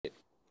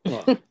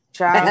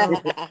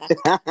Child.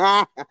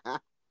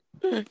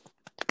 Okay,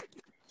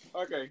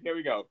 here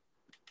we go.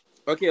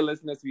 Okay,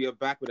 listeners, we are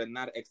back with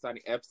another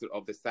exciting episode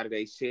of the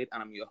Saturday Shade,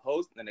 and I'm your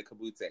host, Nene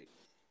Kabute.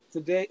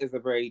 Today is a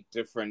very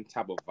different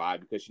type of vibe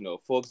because,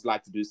 folks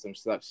like to do some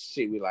stuff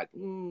shit. We're like,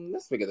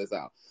 let's figure this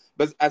out.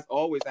 But as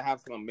always, I have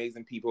some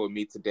amazing people with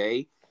me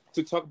today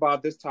to talk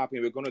about this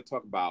topic. We're going to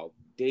talk about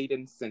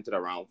dating centered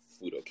around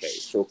food, okay?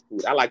 So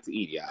food. I like to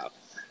eat, y'all.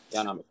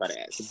 Y'all know I'm a fat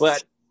ass.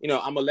 But, I'm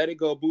going to let it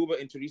go.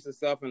 Booba, introduce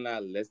yourself and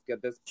let's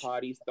get this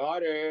party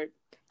started.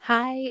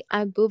 Hi,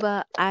 I'm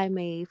Booba. I'm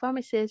a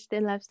pharmacist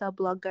and lifestyle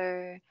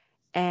blogger.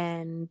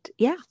 And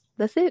yeah,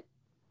 that's it.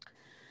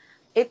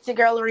 It's your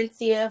girl,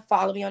 Laurentia.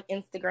 Follow me on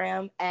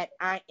Instagram at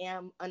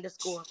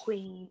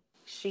 @Iam_Queen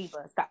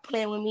Sheba. Stop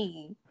playing with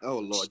me. Oh,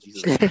 Lord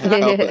Jesus.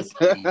 Help us.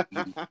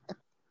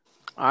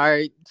 All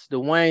right, it's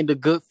Dwayne, the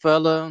good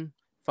fella.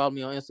 Follow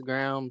me on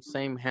Instagram,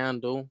 same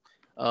handle,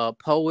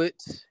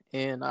 poet,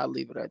 and I'll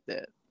leave it at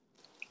that.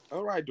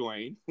 All right,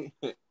 Dwayne.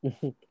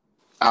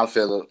 I'm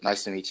Philip.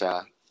 Nice to meet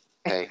y'all.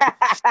 Hey.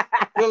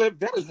 Philip,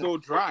 that is so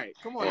dry.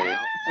 Come on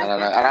now.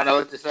 I don't know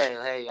what to say.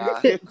 Hey, y'all.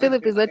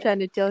 Philip is not trying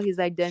to tell his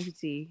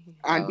identity.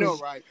 I know,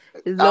 right?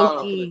 It's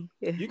low key.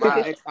 You got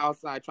an ex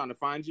outside trying to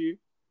find you?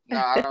 No,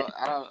 I don't.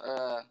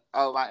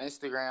 My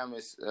Instagram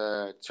is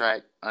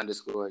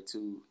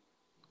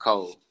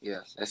track_2Cole.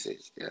 Yeah, that's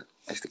it. Yeah,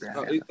 Instagram.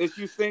 Oh, if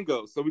you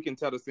single, so we can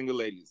tell the single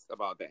ladies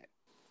about that.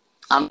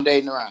 I'm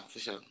dating around for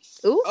sure.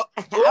 Ooh.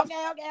 Okay.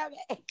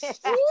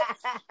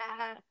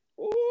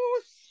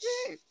 Oh,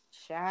 shit.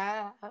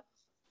 Child.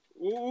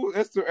 Ooh,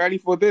 it's too early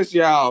for this,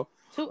 y'all.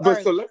 Too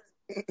early.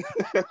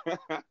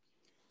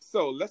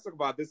 So let's talk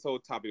about this whole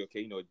topic,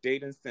 okay?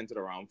 Dating centered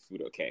around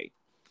food, okay?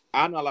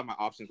 I know a lot of my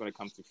options when it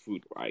comes to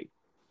food, right?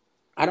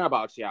 I don't know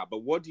about y'all,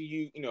 but what do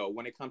you,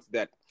 when it comes to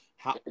that,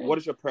 what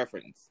is your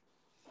preference?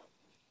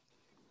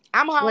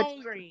 I'm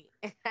hungry.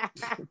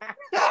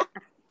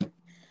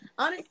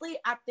 Honestly,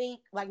 I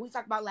think, like we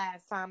talked about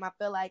last time, I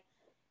feel like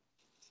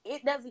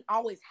it doesn't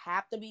always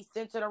have to be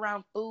centered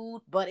around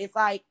food, but it's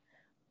like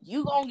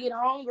you gonna get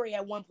hungry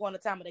at one point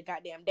in time of the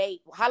goddamn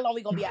date. How long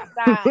we gonna be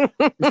outside?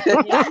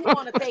 If you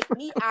want to take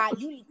me out,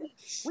 we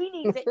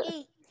need to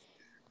eat.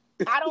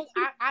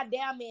 I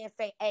damn man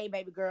say, hey,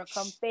 baby girl,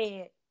 come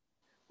fed.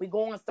 We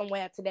going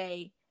somewhere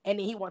today. And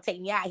then he want to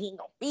take me out. He ain't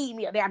going to feed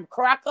me a damn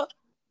cracker.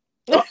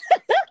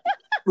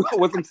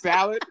 With some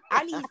salad?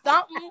 I need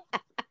something.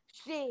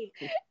 Shit.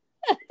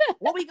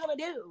 What we going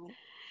to do?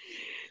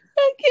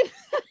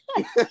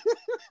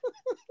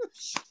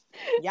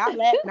 Y'all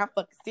laughing. I'm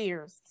fucking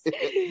serious.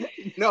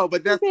 No,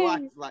 but that's why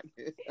it's like...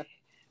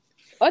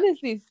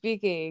 Honestly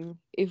speaking,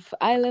 if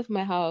I left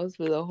my house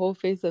with a whole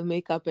face of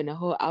makeup and a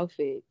whole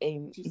outfit,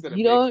 and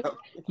you don't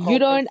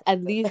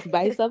at least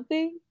buy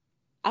something,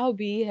 I'll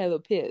be hella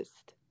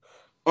pissed.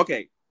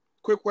 Okay,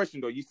 quick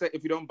question though. You said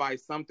if you don't buy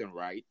something,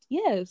 right?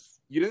 Yes.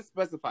 You didn't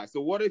specify.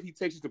 So what if he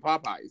takes you to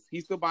Popeyes?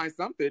 He's still buying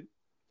something.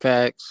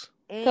 Facts.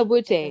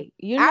 Kabute,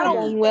 you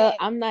know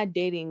I'm not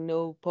dating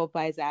no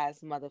Popeyes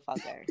ass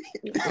motherfucker.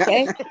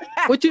 Okay?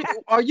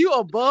 Are you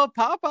above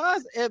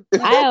Popeyes?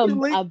 I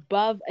am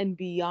above and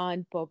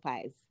beyond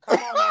Popeyes. Come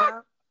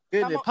on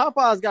now.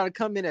 Popeyes got to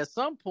come in at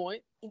some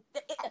point.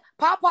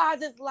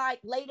 Popeyes is like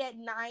late at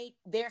night.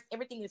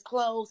 Everything is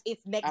closed.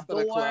 It's next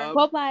door.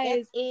 Popeyes.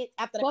 That's it.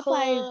 After the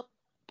club.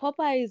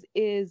 Popeyes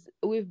is,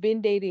 we've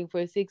been dating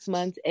for 6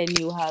 months and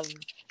you have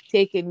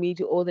taken me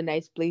to all the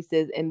nice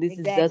places, and this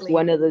is just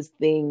one of those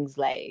things.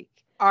 Like,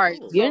 all right,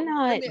 you're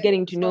not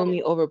getting to know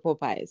me over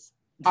Popeyes.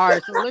 All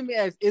right, so let me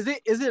ask: Is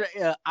it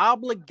an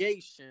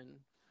obligation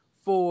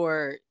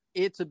for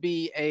it to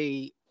be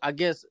a, I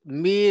guess,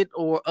 mid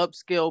or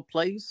upscale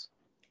place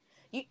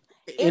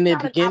in the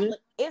beginning?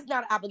 It's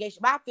not an obligation,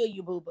 but I feel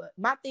you, boo. But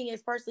my thing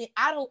is, personally,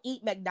 I don't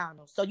eat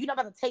McDonald's, so you're not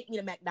about to take me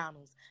to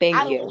McDonald's.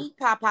 I don't eat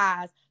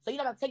Popeyes, so you're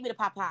not about to take me to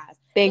Popeyes.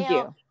 Thank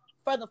you.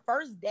 For the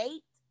first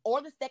date, or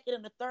the second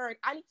and the third,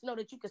 I need to know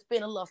that you can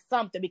spend a little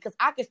something, because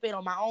I can spend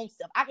on my own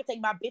stuff. I can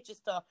take my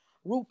bitches to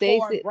Root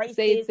Four,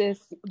 Braces,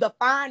 the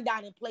fine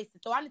dining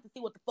places. So I need to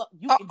see what the fuck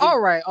you can do. All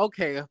right,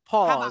 okay,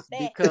 pause,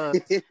 because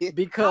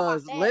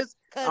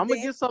I'm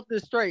gonna get something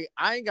straight.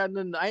 I ain't got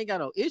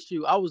no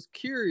issue. I was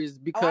curious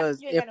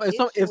because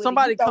if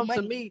somebody comes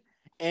to me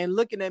and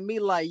looking at me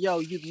like, yo,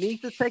 you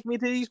need to take me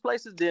to these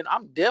places, then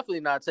I'm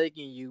definitely not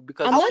taking you,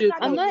 because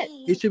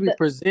it should be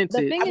presented.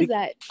 The thing is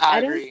that I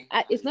agree.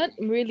 It's not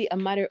really a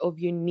matter of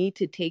you need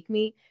to take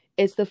me.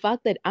 It's the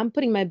fact that I'm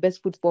putting my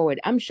best foot forward.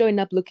 I'm showing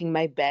up looking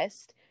my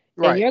best.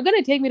 Right. And you're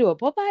gonna take me to a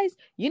Popeyes.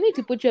 You need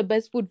to put your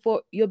best foot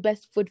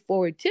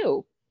forward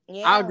too.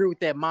 Yeah. I agree with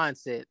that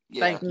mindset. Yeah.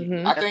 Thank you.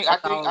 Mm-hmm. I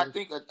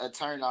think a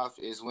turn off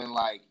is when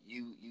like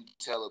you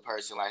tell a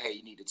person like, hey,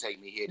 you need to take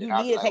me here. Then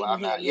I'm like,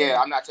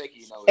 I'm not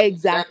taking you nowhere.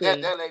 Exactly.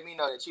 That let me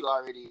know that you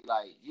already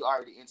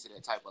into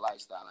that type of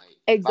lifestyle. Like,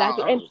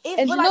 exactly. And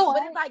you know,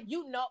 but it's like,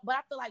 but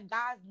I feel like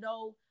guys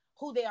know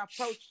who they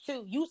approach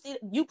too. You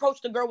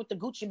approach the girl with the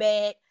Gucci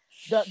bag,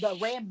 the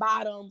red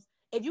bottoms.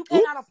 If you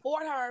cannot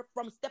afford her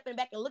from stepping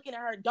back and looking at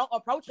her, don't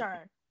approach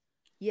her.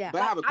 Yeah,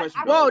 but I have a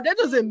question. Well, that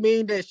doesn't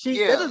mean that she.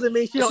 Yeah. That doesn't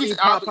mean she don't eat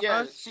Popeyes.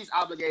 Yeah, she's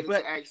obligated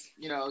to ask.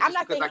 You know, I'm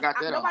not saying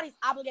nobody's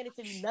obligated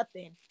to do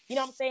nothing. You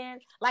know what I'm saying?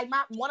 Like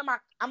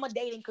I'm a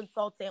dating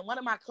consultant. One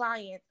of my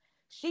clients,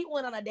 she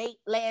went on a date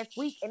last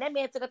week, and that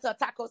man took her to a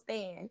taco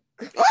stand.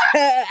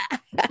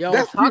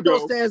 Yo,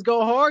 taco stands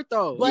go hard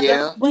though. But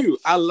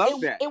I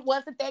love that. It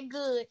wasn't that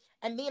good,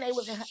 and then they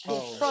was in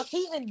his truck.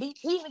 He even get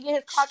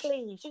his car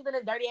clean. She was in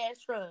his dirty ass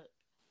truck.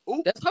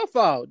 Ooh. That's her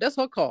fault. That's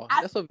her car.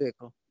 That's her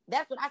vehicle.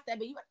 That's what I said.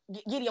 But you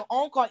get your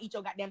own car, eat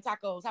your goddamn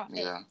tacos. How about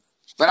that?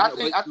 But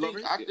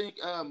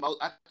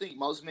I think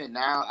most men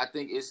now. I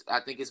think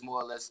it's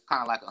more or less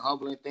kind of like a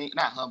humbling thing.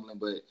 Not humbling,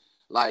 but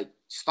like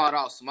start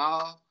off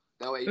small.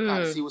 That way you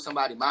kind of see what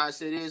somebody's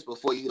mindset is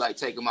before you like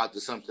take them out to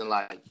something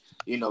like,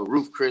 you know,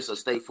 Ruth Chris or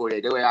Stay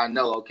 48. That way I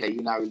know, okay,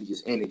 you're not really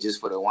just in it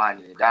just for the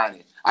whining and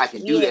dining. I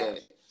can do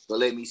that, but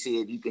let me see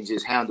if you can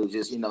just handle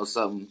just, you know,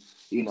 something,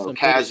 you know,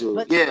 casual.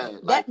 But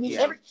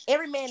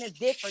every man is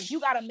different. You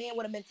got a man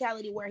with a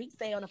mentality where he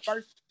say on the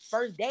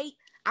first date,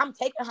 I'm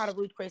taking her to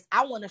Ruth Chris.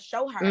 I want to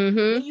show her.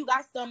 Then you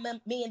got some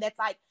men that's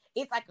like,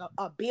 it's like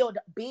a build,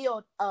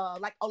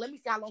 like, oh, let me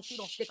see how long she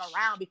don't stick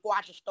around before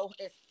I just throw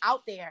this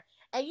out there.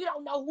 And you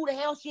don't know who the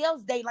hell she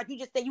else dating. Like you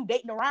just said, you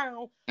dating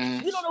around.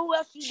 You don't know who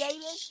else she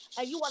dating,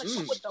 and you want to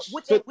come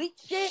with the weak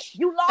shit.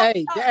 You lost.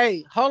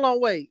 Hey, hold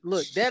on, wait.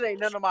 Look, that ain't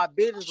none of my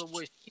business of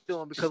what she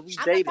doing because we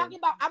dating. I'm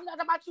not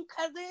talking about you,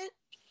 cousin.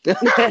 Did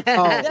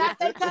I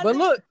say cousin? But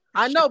look,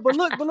 I know. But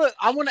look.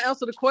 I want to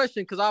answer the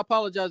question because I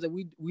apologize that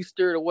we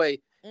steered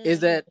away. Is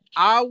that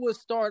I would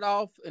start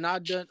off and I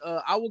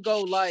would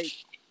go like.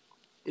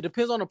 It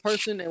depends on the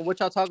person and what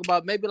y'all talk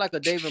about. Maybe like a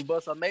Dave and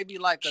Buster, or maybe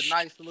like a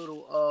nice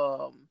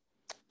little.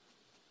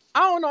 I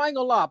don't know. I ain't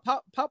gonna lie.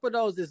 Papa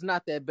Do's is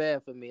not that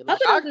bad for me. Like,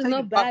 Papa Do's is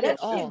not bad at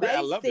all. I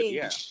love it.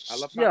 Yeah, I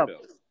love Papa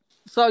Do's.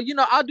 So you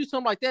know, I'll do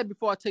something like that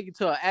before I take you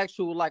to an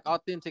actual like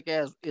authentic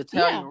ass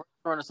Italian restaurant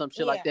or some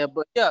shit like that.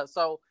 But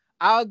so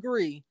I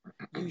agree.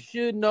 You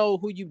should know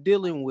who you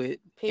dealing with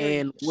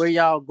and where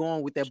y'all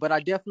going with that. But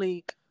I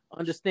definitely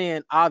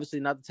understand,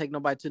 obviously, not to take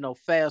nobody to no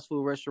fast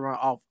food restaurant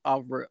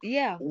off rip.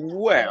 Yeah.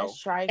 Well,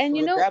 and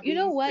you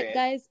know what,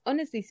 guys?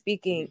 Honestly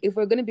speaking, if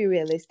we're gonna be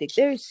realistic,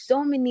 there's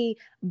so many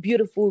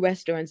beautiful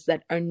restaurants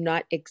that are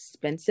not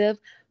expensive,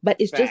 but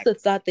it's just the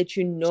thought that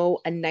you know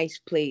a nice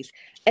place.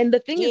 And the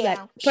thing is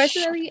that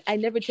personally, I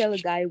never tell a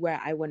guy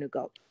where I want to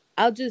go.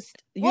 I'll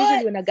just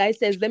usually when a guy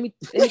says, "Let me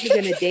take you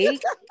on a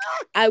date,"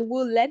 I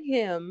will let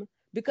him.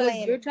 Because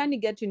you're trying to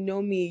get to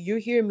know me, you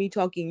hear me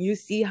talking, you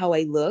see how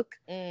I look.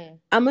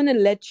 I'm going to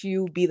let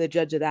you be the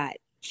judge of that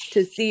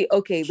to see,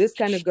 okay, this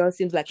kind of girl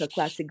seems like a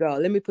classic girl.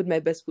 Let me put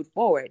my best foot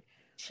forward.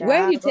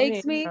 Where he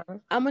takes me,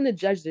 I'm going to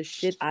judge the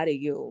shit out of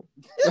you.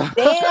 Damn,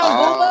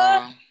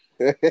 Booba.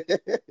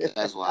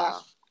 That's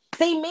wild.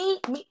 See,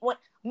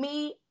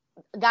 me,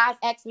 guys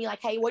ask me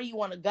like, hey, where do you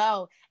want to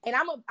go? And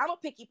I'm a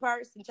picky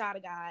person, child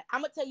of God.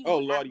 I'm going to tell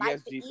you what I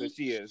like to eat.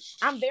 She is.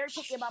 I'm very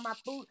picky about my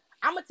food.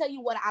 I'm gonna tell you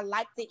what I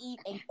like to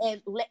eat,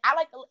 and I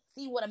like to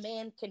see what a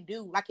man can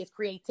do, like his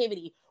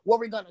creativity, where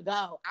we're gonna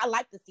go. I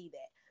like to see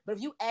that. But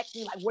if you ask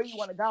me like where you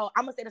want to go,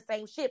 I'm gonna say the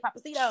same shit,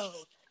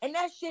 Papacitos, and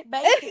that shit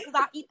basic because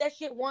I eat that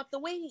shit once a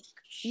week.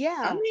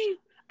 Yeah, I mean,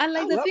 and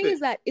like the thing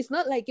is that it's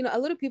not like, you know, a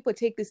lot of people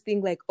take this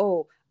thing like,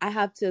 oh, I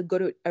have to go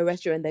to a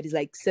restaurant that is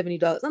like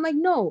 $70. I'm like,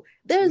 no,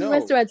 there's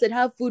restaurants that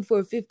have food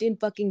for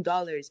 $15 fucking,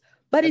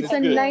 but it's a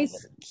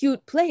nice,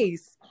 cute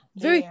place,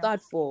 very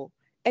thoughtful.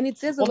 And it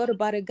says a lot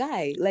about a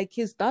guy. Like,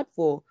 he's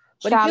thoughtful.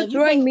 But Charlie, if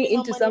you're throwing me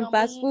into some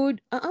fast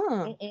food,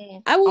 I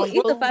will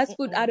eat the fast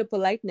food out of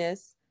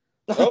politeness.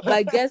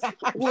 But guess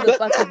who the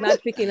fuck is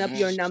not picking up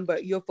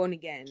your phone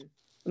again?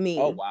 Me.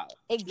 Oh, wow.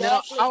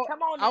 Exactly. Now,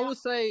 come on now. I would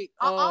say...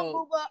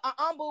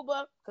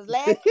 Booba. Because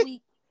last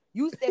week,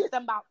 you said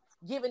something about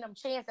giving them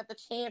chance after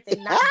chance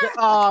and not...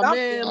 Oh,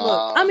 man,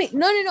 look. I mean,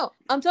 no.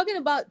 I'm talking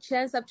about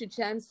chance after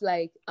chance,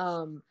 like...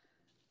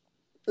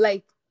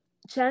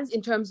 chance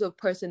in terms of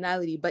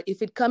personality, but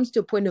if it comes to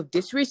a point of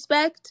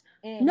disrespect,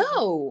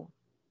 no.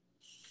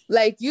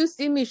 Like, you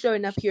see me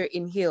showing up here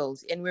in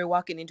heels and we're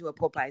walking into a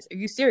Popeyes. Are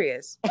you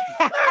serious?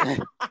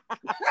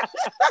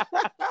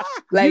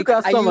 Like,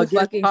 are you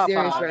fucking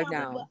serious right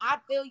now? I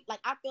feel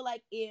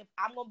like if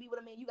I'm gonna be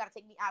with a man, you gotta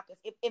take me out. Because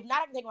if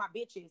not, I can take my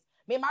bitches.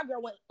 Me and my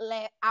girl went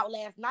out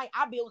last night.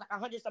 I billed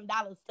like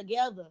 $100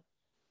 together,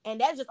 and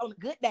that's just on a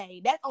good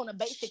day. That's on a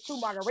basic 2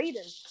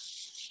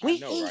 margaritas. We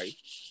eat. Right?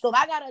 So if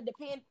I gotta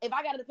depend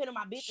on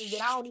my bitches,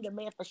 then I don't need a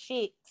man for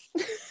shit.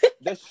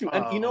 That's true.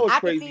 And you know what's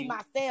crazy? I can feed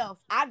myself.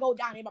 I go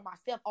down here by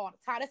myself all the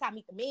time. That's how I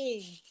meet the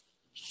men.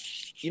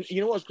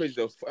 You know what's crazy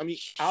though? I mean,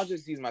 I'll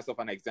just use myself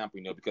as an example,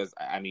 you know, because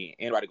I mean,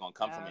 anybody gonna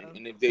come for me,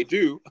 and if they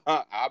do,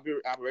 I'm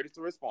ready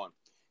to respond.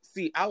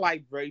 See, I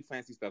like very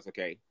fancy stuff.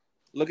 Okay,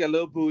 look at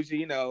Lil Bougie,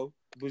 you know,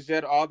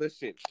 Bougette, all this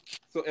shit.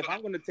 So if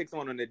I'm gonna take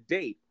someone on a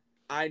date,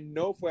 I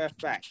know for a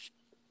fact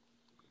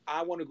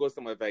I want to go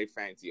somewhere very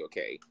fancy,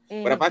 okay?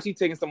 But if I'm actually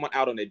taking someone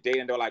out on a date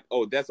and they're like,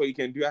 oh, that's what you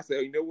can do, I say,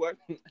 oh, you know what?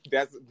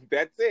 that's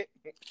it.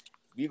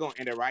 We're going to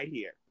end it right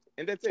here.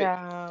 And that's it.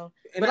 Yeah.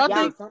 And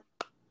but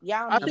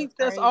I think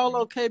that's all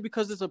okay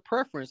because it's a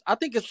preference. I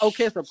think it's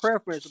okay as a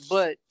preference,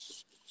 but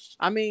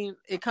I mean,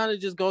 it kind of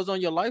just goes on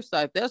your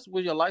lifestyle. If that's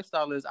what your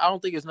lifestyle is, I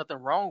don't think there's nothing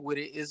wrong with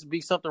it. It's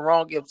be something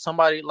wrong if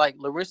somebody, like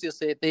Larissa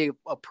said, they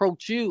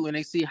approach you and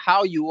they see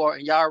how you are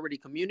and y'all already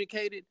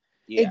communicated.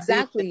 Yeah.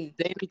 Exactly.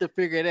 They need to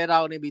figure that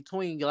out in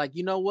between. You're like,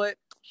 you know what?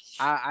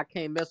 I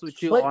can't mess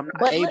with you. Or I'm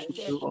not able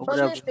to. Or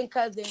whatever. Listen,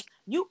 cousin,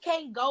 you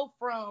can't go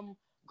from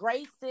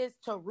Grace's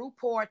to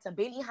Rupert to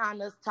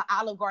Benihana's to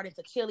Olive Garden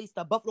to Chili's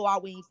to Buffalo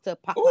Wild Wings to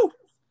Popeyes.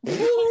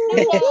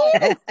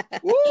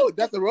 Ooh,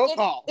 that's a roll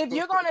call. If you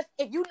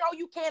know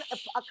you can't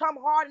come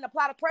hard and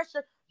apply the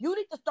pressure, you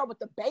need to start with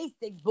the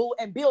basics, boo,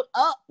 and build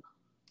up.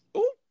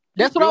 Ooh.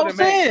 That's what I'm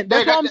saying.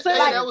 That's what I'm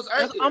saying.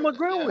 I'm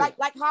agreeing. Like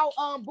how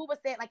Booba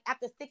said, like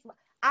after 6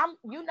 months,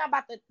 you're not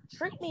about to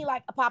treat me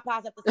like a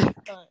Popeyes after 6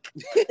 months.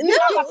 No,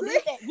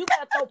 you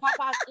gotta throw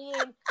Popeyes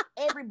in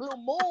every blue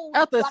moon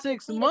after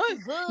 6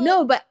 months.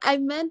 No, but I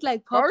meant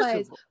like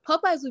Popeyes.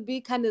 Popeyes would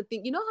be kind of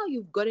thing. You know how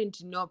you've gotten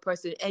to know a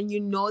person and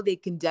you know they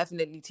can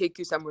definitely take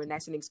you somewhere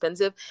nice and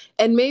expensive,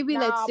 and maybe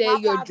let's say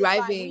Popeyes you're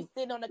driving.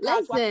 Like on the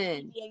couch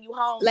listen, and you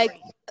hungry. like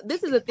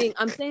this is the thing.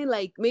 I'm saying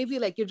like maybe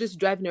like you're just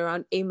driving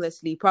around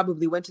aimlessly.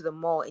 Probably went to the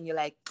mall and you're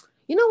like,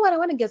 you know what? I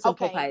want to get some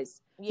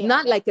Popeyes. Yeah,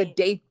 not like a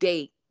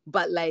date,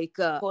 but like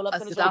a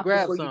stop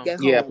before you get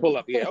home. Yeah, pull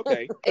up. Yeah,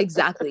 okay.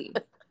 Exactly.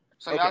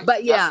 So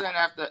but yeah,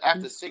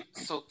 after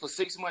 6, so for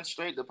 6 months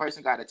straight, the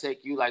person got to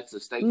take you like to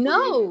stay.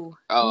 No.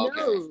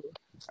 Okay.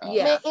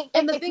 Yeah,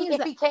 and the thing is,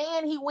 if he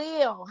can, he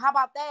will. How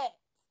about that?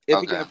 If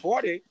he can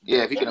afford it.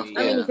 Yeah, if he can afford it.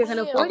 I mean, if he can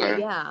afford it,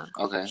 yeah.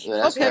 Okay.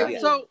 Yeah, okay.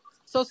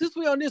 So since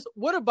we on this,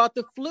 what about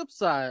the flip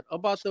side?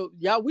 About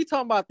we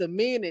talking about the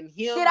men and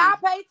him. Shit, I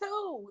pay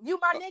too. You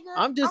my nigga.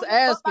 I'm just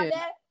asking.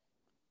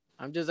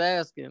 I'm just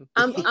asking.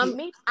 We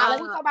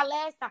talked about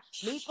last time.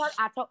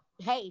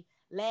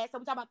 Last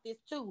time we talked about this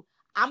too.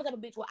 I'm the type of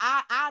bitch where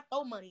I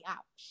throw money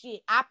out.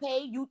 Shit, I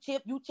pay, you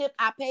tip,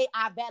 I pay,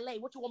 I valet.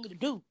 What you want me to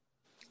do?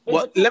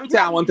 Well, let me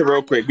tell you one thing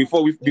real quick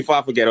before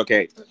I forget.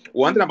 Okay,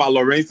 one thing about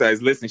Lorenza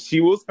is, listen,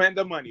 she will spend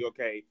the money.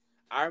 Okay.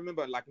 I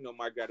remember,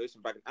 my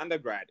graduation back in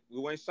undergrad.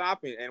 We went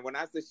shopping, and when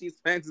I said she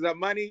spends the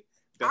money,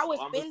 I was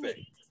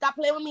spending. Stop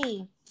playing with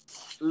me.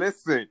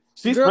 Listen,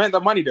 she spent the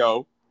money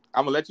though.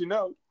 I'm gonna let you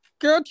know.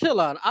 Girl, chill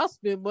out. I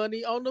spend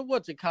money on the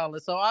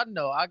whatchamacallit, so I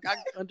know. I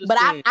understand. But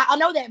I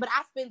know that. But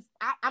I spend.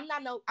 I'm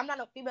not no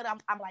female.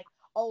 I'm like,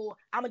 oh,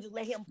 I'm gonna just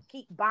let him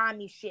keep buying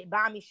me shit.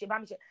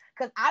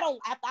 Because I don't.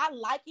 After I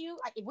like you,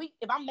 like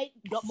if I make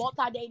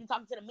multi-dating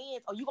talking to the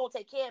men, you gonna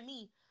take care of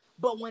me.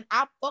 But when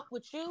I fuck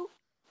with you.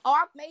 Oh,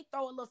 I may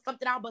throw a little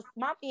something out, but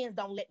my friends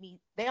don't let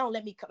me. They don't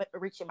let me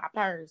reach in my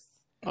purse.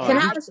 Can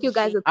I ask you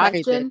guys a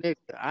question?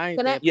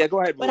 Yeah, go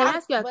ahead. But I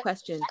ask you a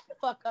question.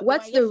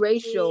 What's the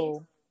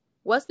ratio?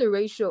 What's the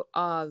ratio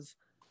of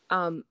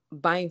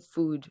buying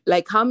food?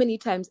 Like, how many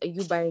times are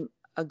you buying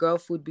a girl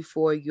food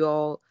before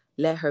y'all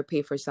let her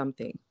pay for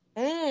something?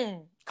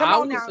 Come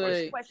on now.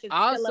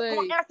 I'll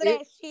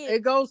say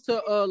it goes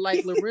to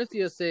like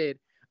Larissa said.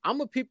 I'm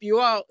gonna peep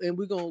you out, and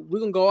we're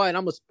gonna go out, and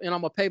I'm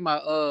gonna pay my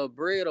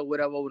bread or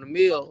whatever over the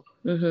meal.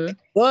 Mm-hmm.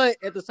 But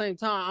at the same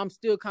time, I'm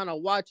still kind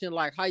of watching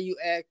like how you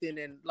acting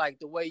and like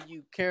the way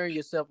you carrying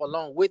yourself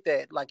along with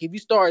that. Like if you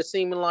start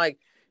seeming like,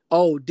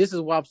 oh, this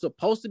is what I'm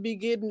supposed to be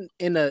getting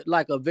in a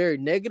very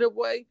negative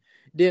way,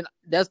 then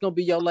that's gonna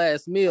be your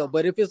last meal.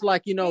 But if it's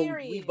like,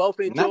 we both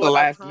enjoyed our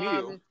last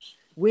meal,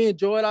 we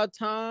enjoyed our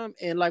time,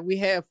 and like we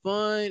had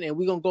fun, and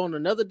we're gonna go on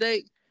another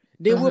date.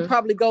 Then we'll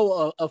probably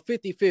go a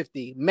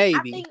 50-50,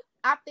 maybe.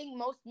 I think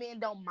most men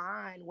don't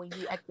mind when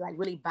you act like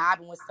really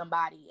vibing with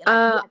somebody.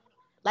 And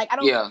I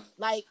don't. Yeah.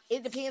 Like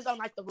it depends on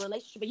like the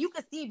relationship. But you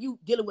can see if you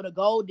dealing with a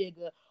gold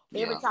digger.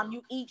 Every time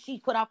you eat,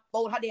 she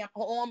fold her damn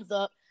arms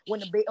up.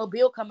 When the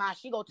bill come out,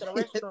 she go to the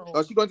restroom.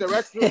 Oh, she go to the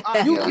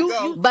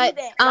restroom. But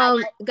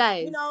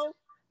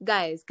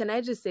guys, can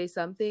I just say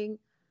something?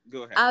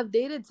 Go ahead. I've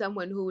dated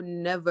someone who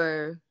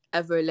never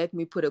ever let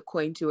me put a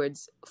coin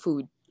towards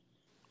food.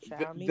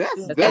 They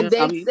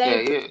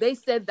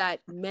said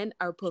that men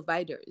are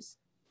providers,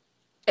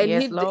 and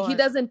he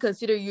doesn't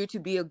consider you to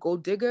be a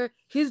gold digger.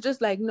 He's just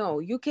like, no,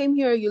 you came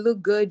here, you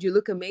look good, you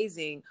look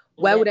amazing.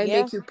 Why would I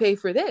make you pay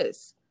for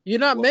this? You're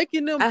not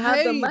making them pay. I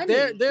have the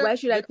money. Why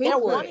should I pay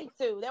for it?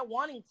 They're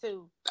wanting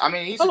to. I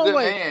mean, he's a good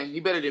man.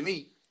 He better than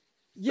me.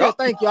 Yeah,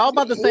 thank you. I was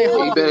about to say,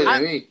 he better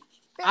than me.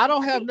 I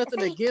don't have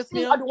nothing against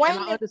him.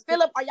 Dwayne and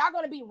Philip, are y'all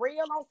gonna be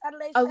real on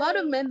Saturday? A lot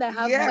of men that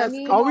have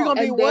money. Are we gonna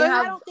be what?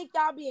 I don't think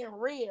y'all being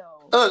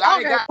real. Look,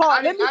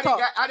 I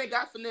didn't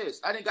got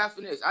finesse. I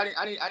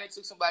didn't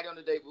took somebody on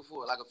the date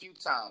before, like a few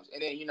times,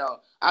 and then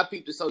I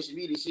peeped the social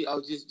media shit.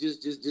 Oh,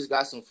 just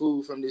got some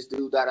food from this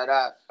dude.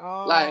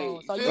 Oh,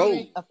 like so feel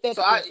me?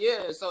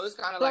 So it's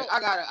kind of like I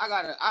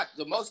gotta.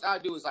 The most I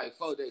do is like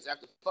 4 days.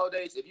 After 4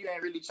 days, if you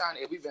ain't really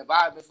if we've been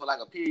vibing for like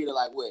a period of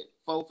like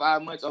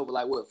 4-5 months over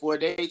like 4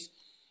 days.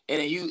 And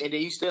then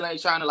you still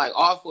ain't trying to like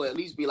offer, at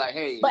least be like,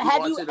 hey. But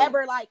have you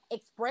ever like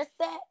expressed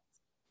that?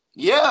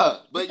 Yeah,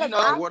 but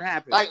what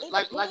happened? Like if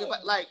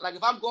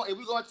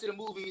we're going to the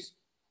movies,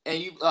 and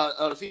you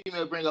the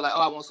female bring her like,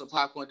 oh, I want some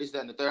popcorn, this,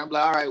 that, and the third. I'm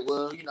like, all right,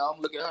 well,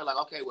 I'm looking at her like,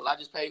 okay, well, I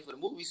just paid for the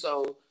movie,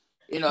 so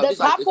the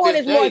popcorn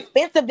is more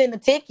expensive than the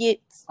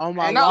tickets. Oh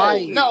my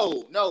life.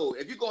 No.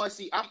 If you're going to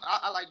see,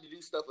 I like to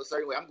do stuff a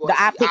certain way. I'm going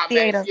to see IMAX.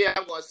 Theater. Yeah,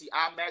 I'm going to see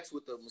IMAX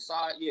with the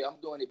massage. Yeah,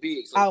 I'm doing it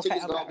big. So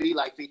tickets gonna be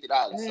like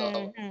 $50.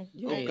 So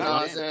you know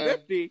what I'm saying?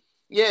 50.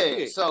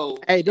 Yeah, so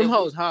hey, them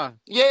hoes high.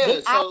 Yeah,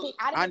 so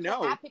I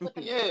know.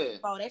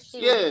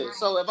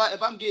 So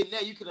if I'm getting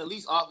that, you can at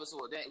least offer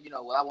well,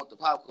 I want the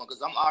popcorn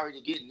because I'm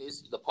already getting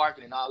the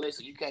parking and all this,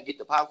 so you can't get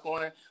the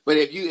popcorn. But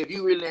if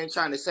you really ain't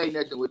trying to say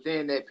nothing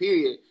within that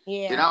period,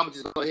 then I'm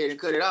just go ahead and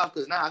cut it off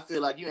because now I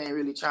feel like you ain't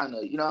really trying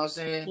to, you know what I'm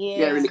saying? Yeah.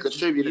 You ain't really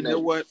contributing. You know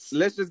what?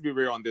 Let's just be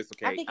real on this,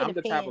 okay? I'm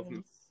the type of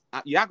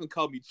y'all can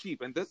call me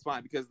cheap, and that's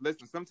fine because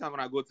listen, sometimes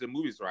when I go to the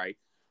movies, right?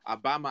 I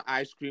buy my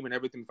ice cream and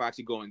everything before I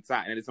actually go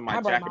inside, and it's in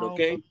my jacket,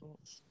 okay?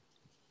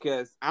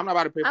 Because I'm not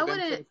about to pay for them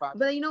 25.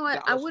 But you know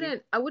what?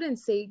 I wouldn't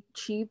say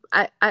cheap.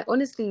 I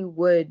honestly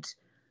would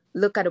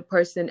look at a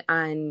person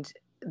and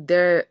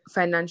their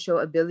financial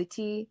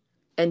ability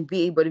and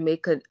be able to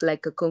make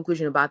a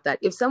conclusion about that.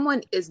 If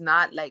someone is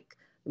not like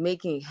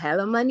making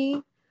hella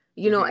money,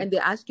 and they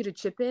ask you to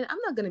chip in, I'm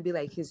not gonna be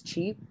like he's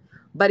cheap.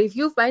 But if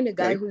you find a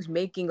guy who's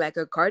making like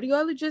a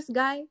cardiologist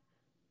guy,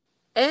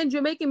 and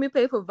you're making me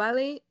pay for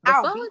valet,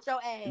 I'll beat your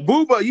ass.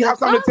 Booba, you have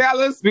something to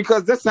tell us?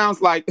 Because that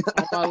sounds like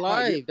my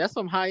life. That's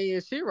some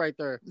high-end shit right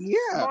there. Yeah.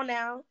 Come on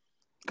now.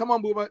 Come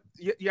on, Booba.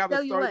 You have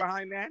a story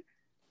behind that?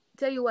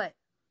 Tell you what.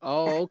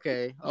 Oh,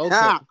 okay.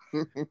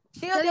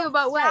 Tell you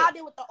about what? I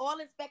did with the oil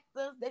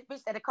inspectors. That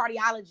bitch said a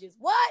cardiologist.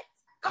 What?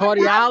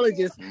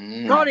 Cardiologist.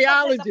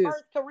 Cardiologist. That's the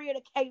first career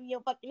that came in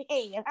your fucking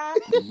head, huh?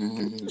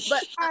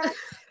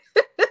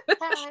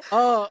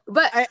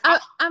 But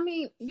I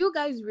mean, you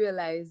guys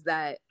realize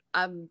that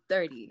I'm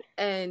 30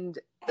 and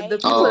the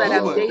people that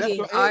I'm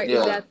dating are in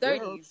their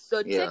 30s.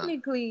 So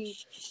technically,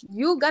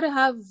 you gotta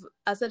have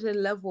a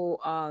certain level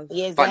of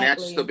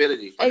financial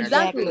stability.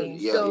 Exactly.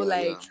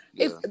 So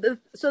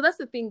so that's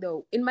the thing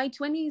though. In my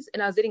 20s,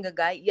 and I was dating a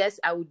guy. Yes,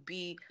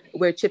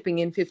 we're chipping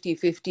in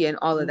 50-50 and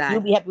all of that. You'll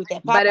be happy with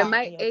that. But at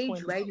my age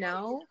 20s. Right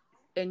now,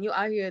 and you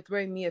out here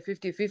throwing me a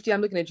 50-50,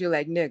 I'm looking at you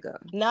like, nigga.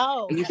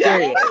 No. Are you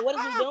serious? What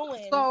are you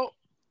doing? So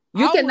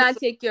you cannot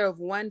take care of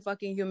one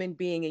fucking human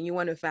being and you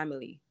want a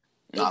family.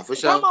 Nah, for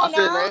sure.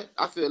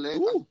 I feel that.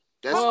 Ooh.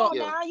 Come on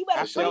now. You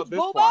better preach,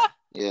 Booba.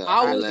 Yeah.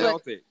 I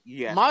would say,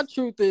 my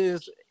truth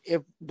is,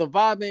 if the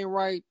vibe ain't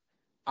right,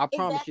 I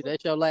promise you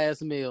that's your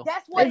last meal.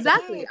 That's what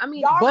exactly. I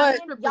mean, but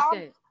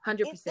 100%.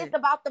 It's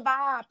about the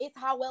vibe. It's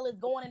how well it's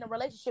going in a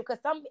relationship. Because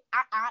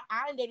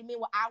I ain't dated men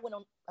where I went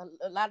on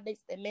a lot of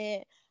dates that,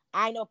 man,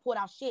 I ain't never put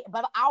out shit.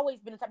 But I've always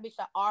been the type of bitch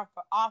that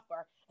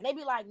offer. And they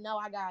be like, no,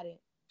 I got it.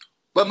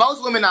 But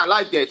most women not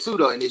like that too,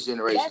 though. In this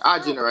generation, our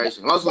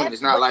generation, most women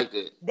is not like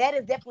that. That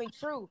is definitely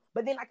true.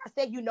 But then, like I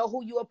said, you know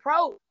who you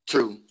approach.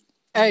 True.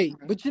 Hey,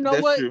 but you know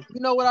what? True.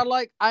 You know what I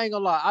like? I ain't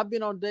gonna lie. I've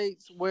been on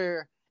dates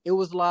where it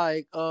was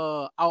like,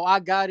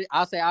 I got it.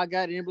 I say I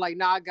got it, and be like,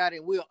 nah, I got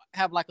it. We'll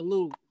have like a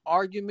little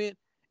argument,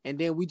 and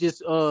then we just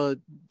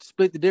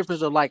split the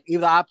difference of like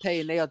either I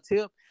pay and they'll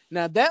tip.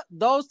 Now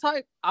those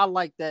type, I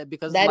like that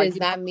because that is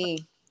not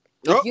me.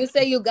 If you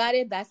say you got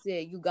it, that's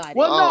it. You got it.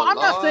 Well, no, I'm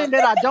not saying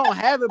that I don't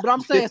have it, but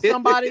I'm saying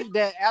somebody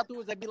that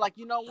afterwards they be like,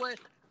 you know what?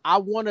 I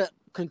want to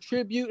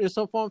contribute in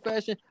some form or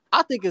fashion.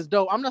 I think it's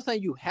dope. I'm not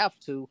saying you have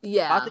to.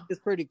 Yeah. I think it's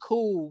pretty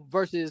cool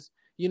versus,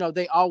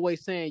 they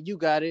always saying you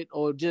got it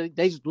or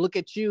they just look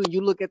at you and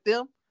you look at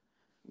them.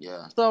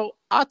 Yeah. So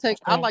I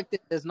like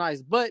that. It's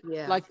nice. But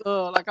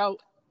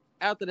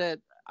after that,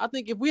 I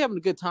think if we having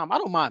a good time, I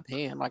don't mind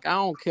paying. Like, I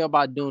don't care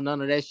about doing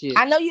none of that shit.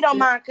 I know you don't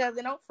mind,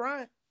 cousin. Don't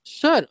front.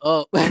 Shut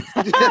up. But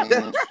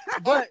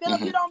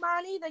Philip, you don't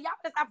mind either. Y'all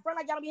just I front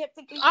like y'all be here.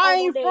 I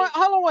ain't front.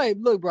 Hold on, wait.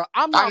 Look, bro.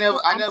 I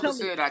never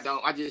said I don't.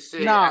 I just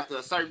said after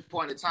a certain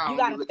point in time,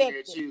 when you're looking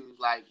at you,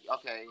 like,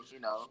 okay,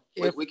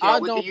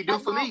 what can you do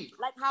for me?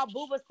 Like how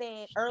Booba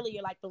said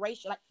earlier, like the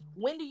ratio. Like,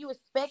 when do you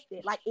expect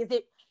it? Like, is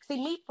it?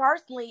 See, me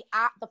personally,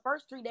 the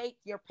first 3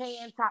 dates, you're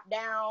paying top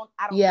down.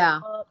 I don't give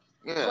a fuck.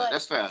 Yeah,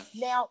 that's fair.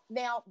 Now,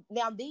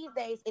 these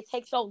days, it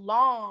takes so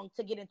long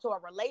to get into a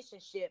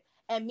relationship.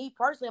 And me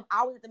personally, if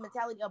I was at the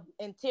mentality of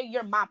until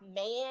you're my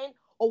man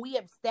or we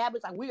have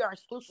established like we are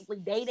exclusively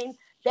dating,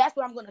 that's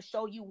what I'm going to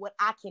show you what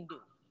I can do.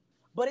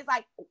 But it's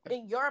like,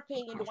 in your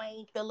opinion,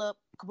 Dwayne, Philip,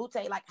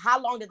 Kabute, like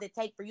how long does it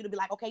take for you to be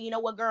like, okay, you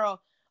know what,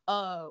 girl,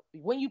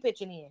 when you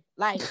pitching in?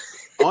 Like,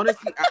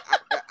 honestly,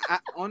 I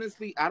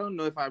honestly, I don't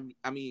know if I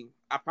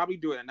probably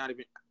do it and not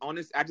even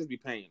honest. I just be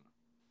paying.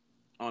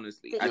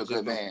 Honestly, you're a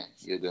good man.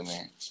 You're a good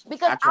man.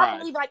 Because I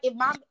believe like if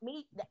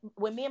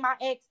when me and my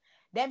ex,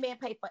 that man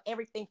paid for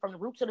everything from the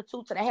root to the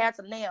tooth to the hair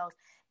to the nails.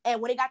 And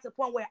when it got to the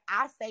point where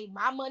I saved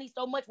my money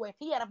so much, where if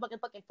he had a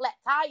fucking flat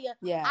tire,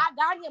 I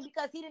got him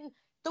because he didn't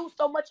do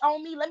so much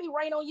on me. Let me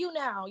rain on you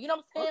now. You know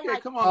what I'm saying? Okay,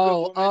 like, come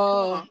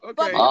on.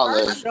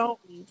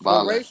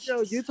 Okay.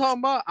 Ratio, you talking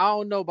about? I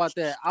don't know about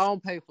that. I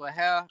don't pay for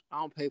hair. I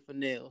don't pay for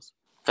nails.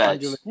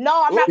 Facts.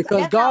 No, I'm not.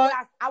 Because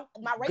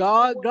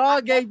God,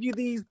 God gave you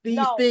these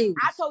things.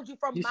 I told you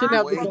from you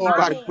my you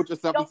about to put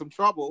yourself in some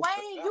trouble.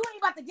 Wayne, you ain't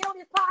about to get on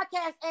this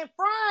podcast and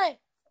front.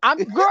 I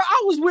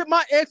was with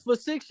my ex for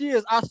 6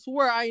 years. I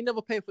swear I ain't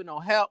never paid for no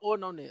hair or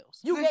no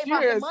nails. You gave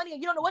her some money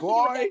and you don't know what you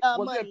did with that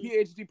money. Was that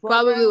PhD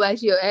program? Probably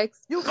like your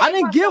ex. I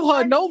didn't give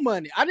her no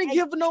money. I didn't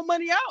give her no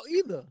money out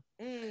either.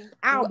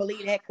 I don't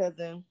believe that,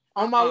 cousin.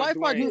 On my life,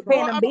 I you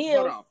paying them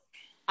bills.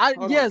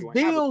 Yes,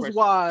 bills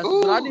wise,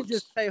 but I didn't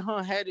just say,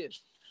 had it.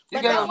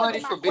 You got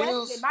money for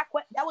bills?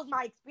 That was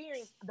my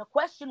experience. The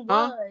question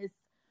was,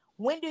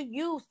 when do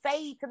you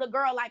say to the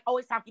girl, like, oh,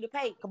 it's time for you to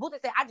pay? Kabuta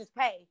said, I just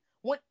pay.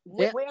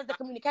 Where's the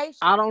communication?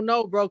 I don't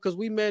know, bro, because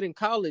we met in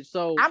college,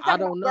 so I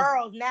don't know.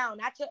 Girls now,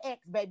 not your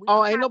ex, baby.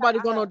 Ain't nobody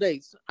going on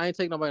dates. I ain't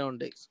taking nobody on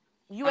dates.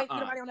 You ain't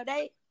taking nobody on a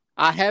date?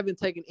 I haven't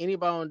taken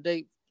anybody on a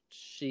date.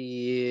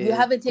 Shit. You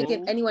haven't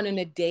taken anyone on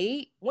a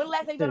date? When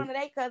last time you been on a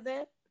date,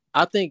 cousin?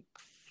 I think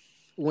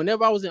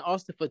whenever I was in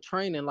Austin for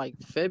training, like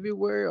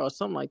February or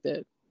something like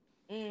that.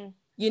 You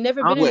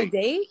never been on a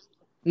date?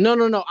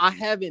 No. I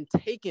haven't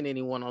taken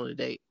anyone on a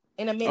date.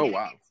 In a minute. Oh,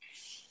 wow.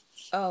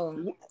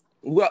 Oh.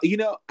 Well,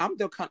 I'm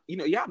the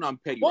y'all know I'm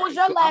petty. What was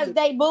your last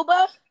date,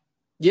 Booba?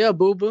 Yeah,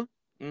 Booba.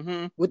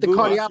 Mm-hmm. With the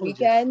cardiologist.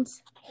 Weekend.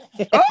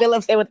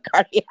 Philip said with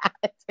the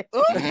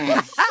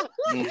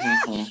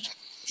cardiologist.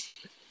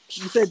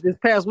 You said this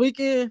past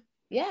weekend?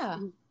 Yeah.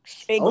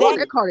 Exactly. Oh,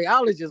 that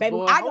cardiologist, baby,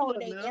 boy. I go on a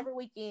date every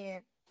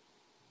weekend.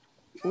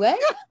 What?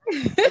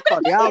 That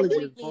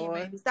cardiologist, boy.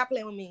 Baby. Stop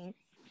playing with me.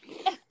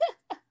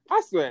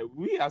 I swear,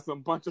 we have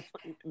some bunch of.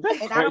 And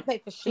I don't pay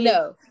for shit.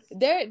 No,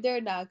 they're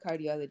not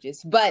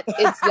cardiologists, but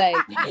it's like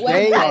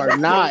they are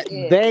not.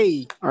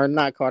 They are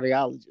not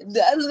cardiologists.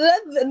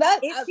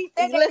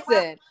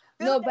 Listen,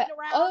 no, but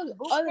all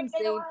I'm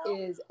saying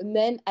is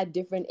men at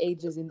different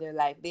ages in their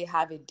life, they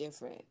have it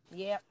different.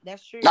 Yeah,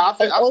 that's true. No,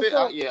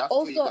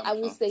 I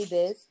will say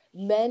this: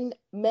 men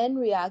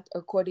react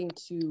according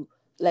to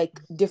like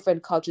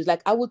different cultures.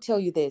 Like I will tell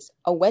you this: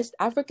 a West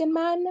African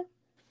man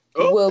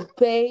will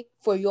pay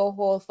for your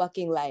whole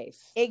fucking life.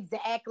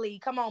 Exactly.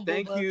 Come on,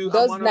 Thank Booba. you.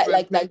 Those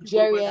like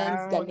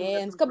Nigerians,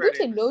 Ghanaians,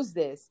 Kabuta knows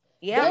this.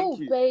 Yeah. They'll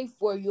pay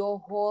for your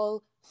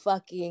whole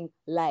fucking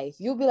life.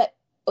 You'll be like,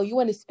 oh, you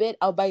want to spit?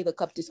 I'll buy you the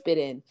cup to spit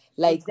in.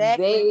 Like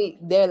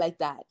they're like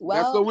that.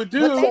 Well, that's what we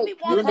do. So you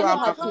kind of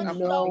have to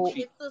know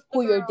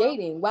who you're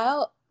dating.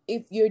 Well,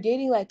 if you're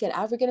dating like an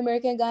African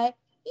American guy,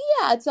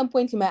 yeah, at some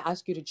point he might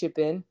ask you to chip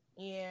in.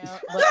 Yeah.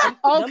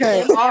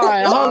 Okay. All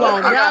right. Hold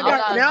on.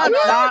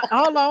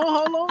 Hold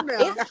on.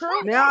 Now, it's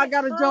true. Now I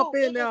gotta jump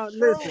in. Now,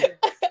 listen.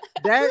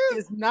 That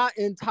is not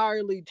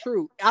entirely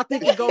true. I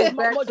think it goes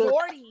back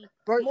majority.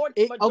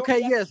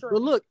 Yes,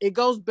 but look, it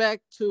goes back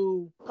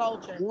to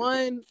culture.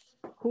 One,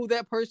 who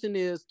that person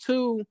is.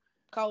 Two,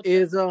 culture.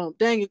 Is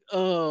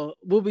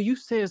Booba, you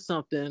said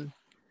something.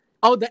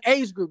 Oh, the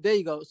age group. There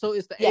you go. So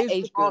it's the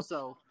age group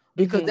also,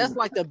 because that's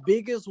like the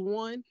biggest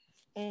one.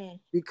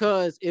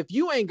 Because if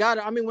you ain't got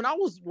it, I mean, when I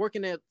was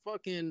working at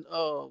fucking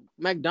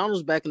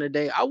McDonald's back in the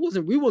day,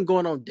 we weren't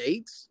going on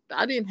dates.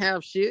 I didn't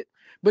have shit.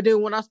 But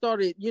then when I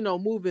started,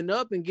 moving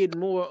up and getting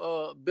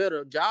more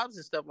better jobs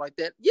and stuff like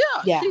that,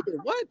 shit,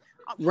 what?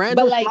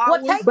 Random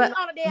flowers.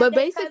 But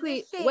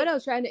basically, what I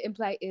was trying to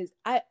imply is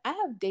I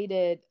have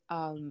dated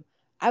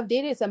I've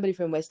dated somebody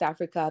from West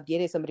Africa, I've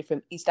dated somebody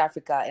from East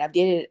Africa, and I've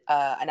dated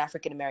an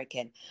African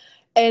American.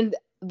 And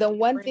the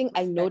one thing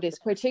I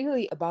noticed,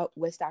 particularly about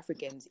West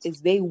Africans, is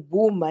they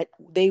woo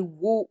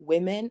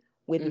women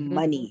with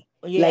money.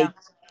 Yeah. Like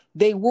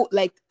they woo,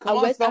 like a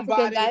West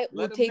African guy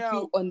will take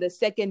you on the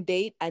second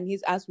date, and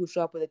his ass will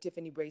show up with a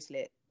Tiffany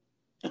bracelet.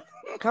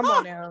 Come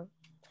on now.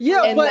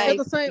 Yeah, and but at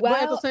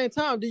the same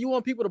time, do you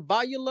want people to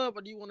buy your love,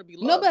 or do you want to be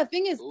loved? No, but the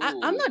thing is,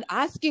 I'm not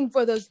asking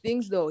for those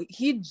things though.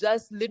 He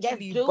just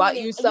literally bought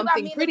you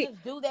something pretty.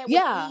 Do that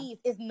with ease.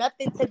 It's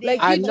nothing to like,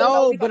 I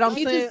know, but I'm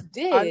saying, just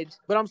did.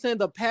 But I'm saying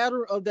the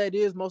pattern of that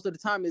is most of the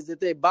time is that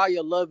they buy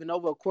your love, and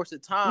over a course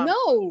of time.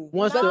 No,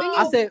 I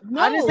didn't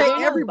say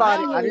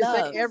everybody. I didn't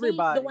say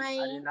everybody.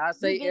 I did not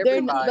say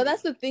everybody. But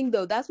that's the thing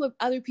though. That's what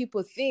other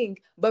people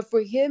think. But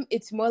for him,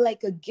 it's more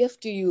like a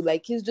gift to you.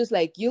 Like he's just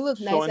like, you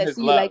look nice. I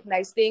see you like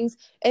nice things,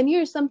 and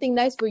here's something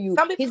nice for you.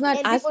 He's not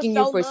asking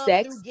you for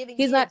sex.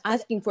 He's not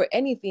asking for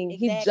anything.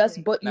 Exactly. He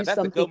just bought you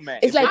something.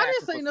 It's like, I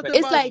didn't say nothing.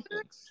 It's like,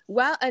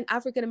 while an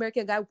African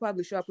American guy would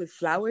probably show up with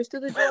flowers to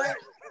the door,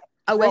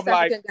 a West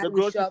African guy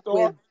would show up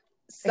with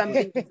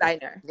something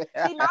designer.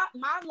 See,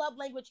 my love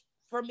language,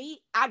 for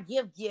me, I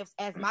give gifts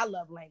as my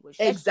love language.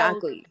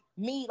 Exactly.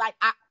 Me, like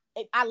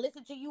if I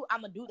listen to you,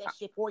 I'm gonna do that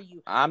shit for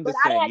you. I'm just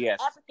saying, yes.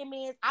 African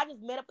men, I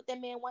just met up with that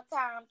man one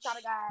time, shout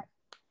to God,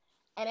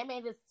 and that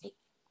man just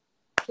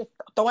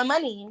throwing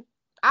money.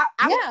 I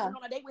went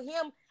on a date with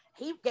him.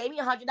 He gave me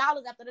 $100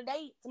 after the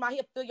date. Somebody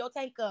here, fill your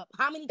tank up.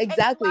 How many?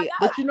 Exactly.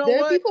 But you know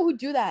there are people who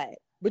do that.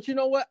 But you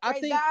know what?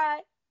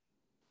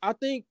 I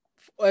think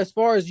as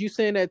far as you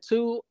saying that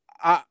too,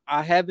 I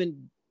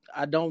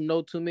don't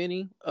know too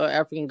many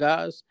African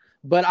guys,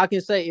 but I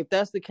can say if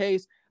that's the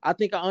case, I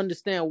think I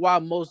understand why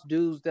most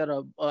dudes that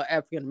are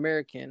African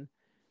American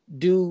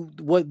do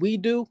what we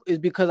do is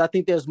because I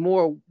think there's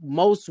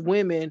most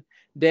women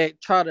that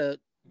try to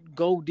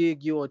go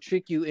dig you or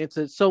trick you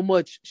into so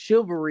much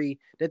chivalry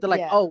that they're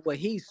like, oh, well,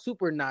 he's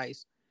super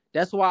nice.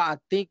 That's why I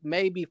think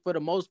maybe for the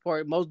most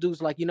part, most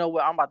dudes like, you know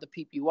what, I'm about to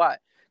peep you out.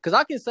 Because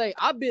I can say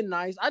I've been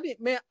nice. I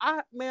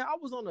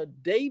was on a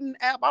dating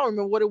app. I don't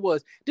remember what it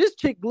was. This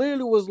chick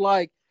literally was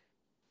like,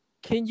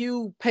 can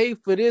you pay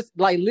for this?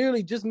 Like,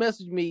 literally just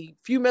messaged me.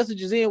 Few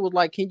messages in was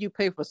like, can you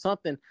pay for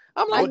something?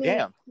 I'm like,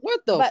 damn, what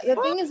the fuck? The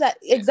thing is that,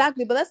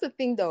 exactly, but that's the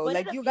thing though. But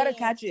like, you gotta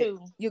catch it.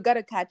 You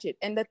gotta catch it.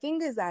 And the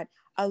thing is that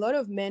a lot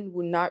of men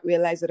will not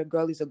realize that a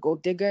girl is a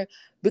gold digger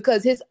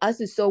because his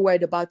us is so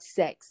worried about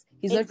sex.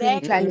 He's not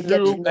really trying to get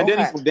to know and then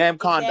her. some damn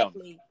condom.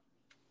 Exactly.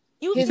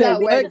 He's not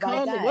worried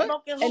about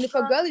that. And if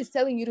a girl is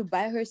telling you to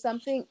buy her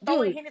something,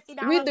 dude,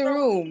 read the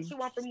room. She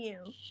want from you.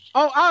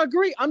 Oh, I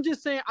agree. I'm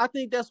just saying. I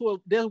think that's where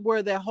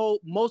that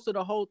most of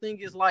the whole thing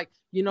is like.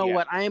 You know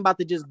what? I ain't about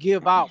to just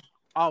give out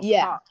off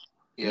top.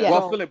 Yeah.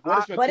 Well, Philip,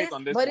 what is your take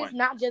on this one? But it's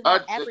not just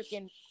like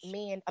African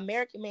men.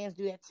 American men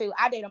do that too.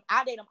 I date them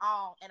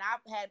all, and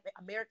I've had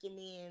American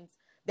men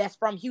that's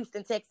from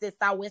Houston, Texas,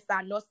 South, West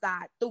Side, North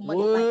Side, through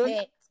money like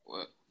that.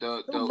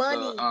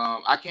 Money.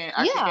 I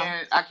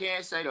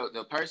can't say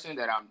the person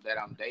that I'm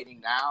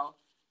dating now,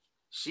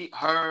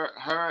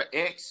 her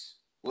ex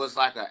was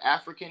like an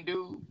African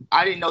dude.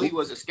 I didn't know he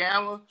was a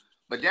scammer,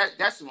 but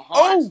that's some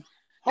hard.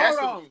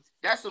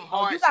 That's some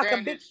hard. You got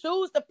some big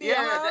shoes to fill.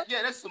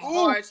 That's some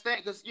hard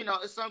stand because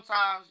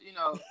sometimes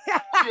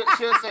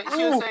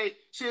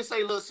she'll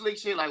say little slick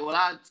shit like, well,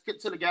 I get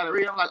to the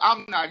gallery. I'm like,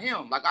 I'm not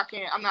him. Like I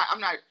can't. I'm not.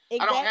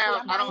 Exactly.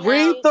 I don't read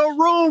have, the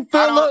room,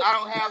 Philip. I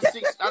don't have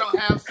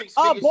six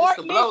figures just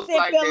to blow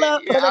like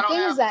that. But the thing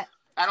is that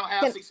I don't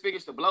have 6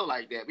 figures to blow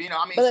like that.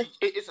 But,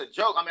 it's a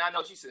joke. I mean, I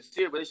know she's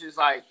sincere, but it's just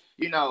like,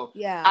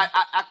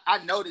 I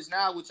notice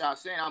now what y'all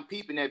saying. I'm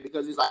peeping at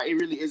because it's like, it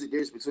really is a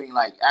difference between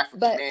like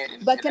African men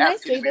and But can I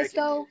say this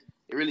though?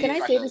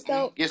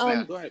 Yes,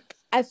 ma'am. Go ahead.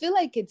 I feel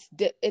like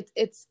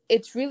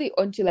it's really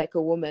onto like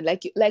a woman.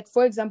 Like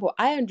for example,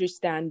 I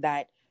understand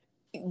that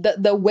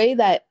the way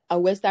that a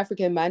West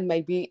African man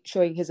might be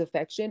showing his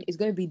affection is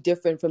going to be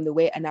different from the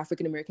way an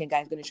African American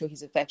guy is going to show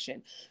his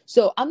affection.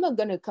 So I'm not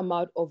going to come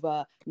out of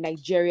a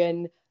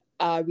Nigerian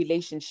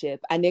relationship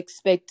and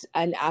expect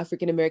an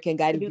African American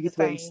guy to be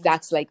throwing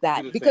stacks like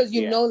that because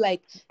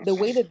like the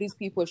way that these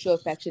people show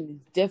affection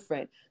is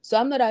different. So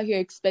I'm not out here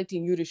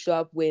expecting you to show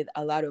up with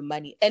a lot of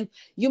money. And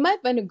you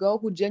might find a girl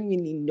who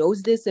genuinely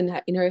knows this in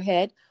her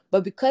head,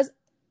 but because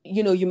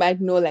you might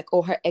know like,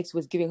 oh, her ex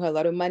was giving her a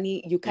lot of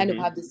money, you kind of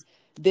have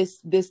this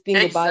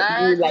thing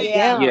about you like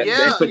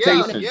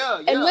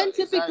and when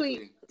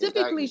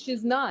typically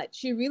she's not.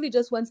 She really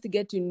just wants to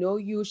get to know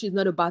you. She's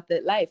not about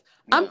that life.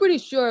 I'm pretty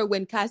sure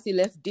when Cassie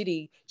left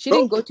Diddy, she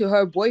didn't go to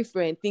her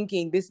boyfriend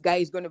thinking this guy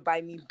is going to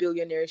buy me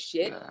billionaire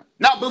shit.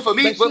 No, but for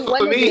me, it was.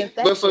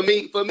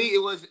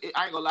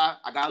 I ain't gonna lie,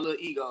 I got a little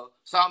ego,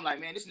 so I'm like,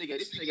 man, this nigga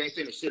ain't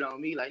finna shit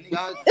on me. Like,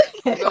 nigga,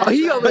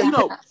 you've been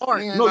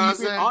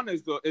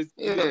honest though.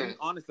 You've been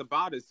honest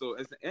about it, so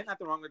ain't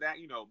nothing wrong with that,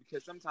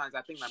 because sometimes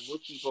I think like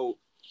most people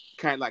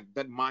kind of like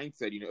that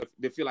mindset, if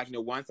they feel like,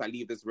 once I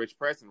leave this rich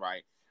person,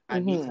 right, I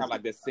need to have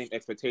like the same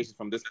expectations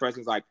from this person.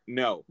 It's like,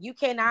 no, you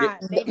cannot.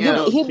 He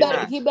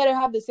better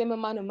have the same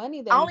amount of money.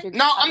 I don't get me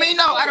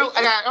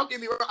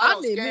wrong. I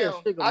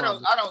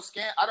don't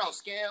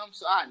scam.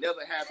 So I never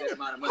have that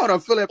amount of money. Hold on,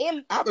 Philip.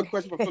 I have a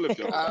question for Philip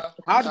though.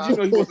 How did you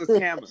know he was a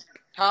scammer?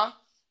 Huh?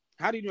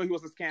 How do you know he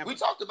was a scammer? We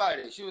talked about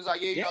it. She was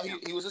like, he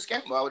was a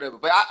scammer or whatever.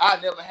 But I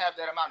never have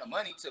that amount of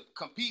money to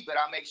compete. But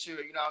I make sure,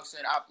 what I'm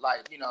saying,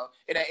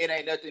 it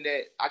ain't nothing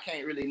that I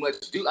can't really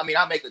much do. I mean,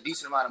 I make a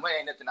decent amount of money. It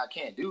ain't nothing I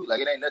can't do. Like,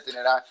 it ain't nothing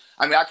that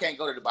I can't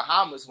go to the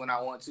Bahamas when I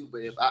want to.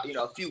 But if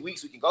a few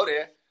weeks we can go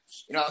there.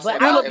 You know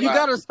what I'm saying? You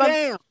got to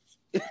scam.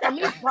 For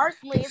me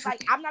personally, it's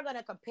like, I'm not going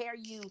to compare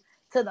you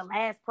to the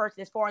last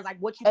person as far as like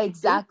what you can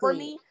do for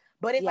me.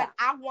 But it's like,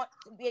 I want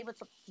to be able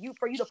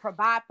for you to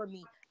provide for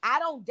me. I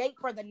don't date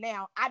for the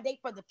now. I date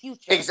for the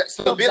future.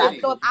 Exactly. Stability.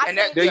 So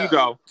there you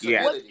go.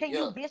 Yeah. What can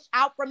you dish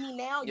out for me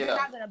now? You're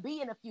not going to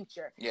be in the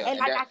future. Yeah. And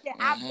like I said,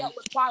 I've dealt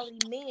with quality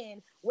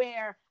men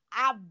where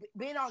I've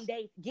been on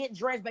dates, get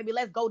dressed, baby,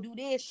 let's go do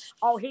this.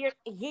 Oh, here's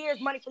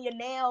money for your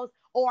nails,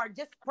 or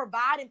just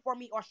providing for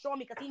me or showing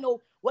me because he knows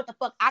what the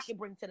fuck I can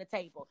bring to the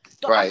table.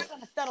 So I'm not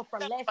going to settle for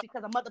less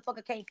because a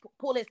motherfucker can't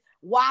pull his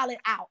wallet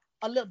out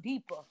a little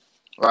deeper.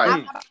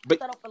 Right. But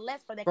for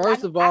less for that.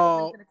 First of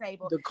all,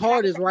 the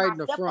card is right in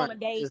the front.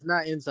 It's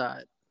not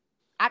inside.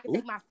 I can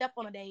take my stuff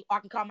on a date, or I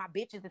can call my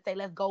bitches and say,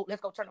 let's go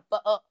turn the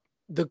fuck up.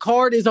 The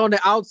card is on the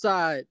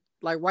outside,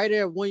 like right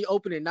there when you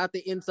open it, not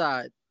the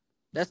inside.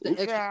 That's the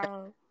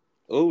extra.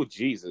 Oh,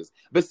 Jesus.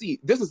 But see,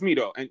 this is me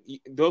though. And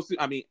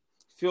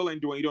Phil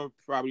and Dwayne, you don't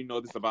probably know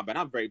this about, but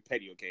I'm very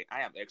petty, okay?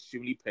 I am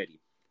extremely petty.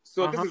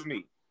 So this is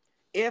me.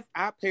 If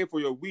I pay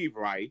for your weave,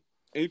 right,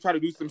 and you try to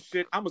do some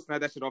shit, I'm gonna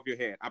snap that shit off your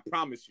head. I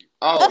promise you.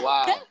 Oh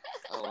wow.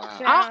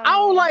 I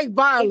don't like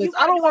violence.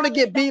 I don't want to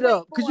get beat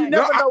up because you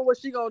never know what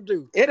she gonna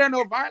do. It ain't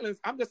no violence.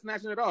 I'm just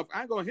snatching it off.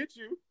 I ain't gonna hit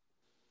you.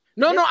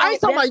 No, I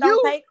ain't talking about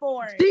you.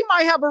 She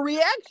might have a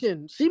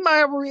reaction.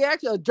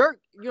 A jerk.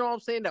 You know what I'm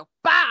saying? That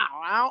bow.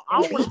 I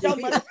don't want your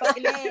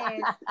motherfucking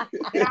ass.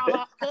 And all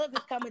her cousins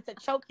coming to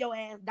choke your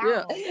ass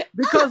down. Yeah.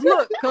 Because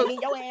look,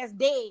 your ass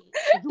dead.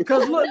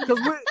 Because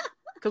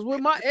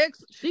with my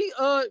ex, she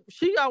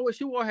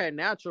wore her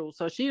natural,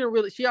 so she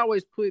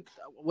always put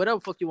whatever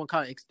fuck you want to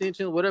call it,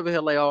 extensions, whatever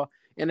hell they are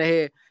in the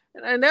head,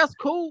 and that's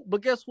cool.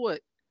 But guess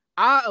what?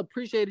 I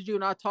appreciated you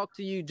and I talked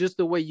to you just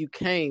the way you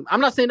came.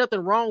 I'm not saying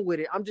nothing wrong with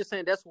it. I'm just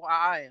saying that's why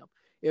I am.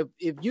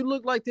 If you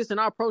look like this and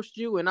I approached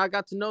you and I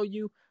got to know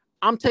you,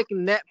 I'm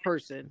taking that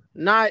person,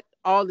 not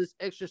all this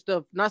extra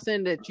stuff. Not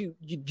saying that you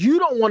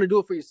don't want to do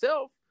it for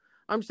yourself.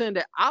 I'm saying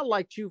that I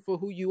liked you for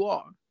who you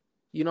are.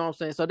 You know what I'm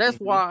saying? So that's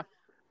why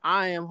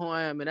I am who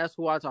I am, and that's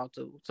who I talk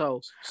to.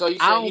 So you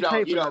say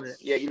you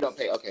don't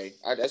pay. Okay,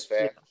 that's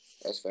fair. Yeah.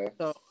 That's fair.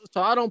 So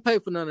I don't pay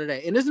for none of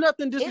that, and it's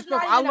nothing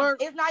disrespectful.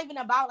 It's not even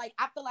about like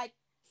I feel like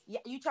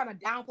you trying to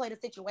downplay the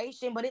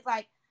situation, but it's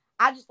like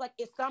I just like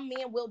if some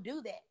men will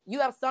do that. You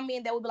have some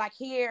men that will be like,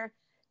 here,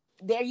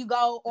 there you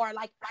go, or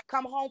like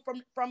come home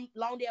from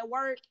long day at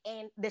work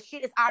and the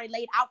shit is already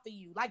laid out for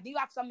you. Like, do you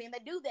have some men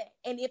that do that?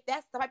 And if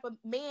that's the type of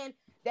man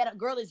that a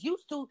girl is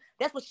used to,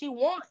 that's what she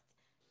wants.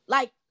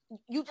 Like,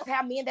 you just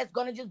have men that's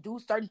gonna just do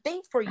certain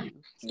things for you.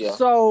 Yeah.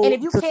 So and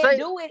if you can't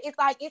do it, it's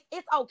like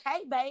it's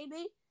okay,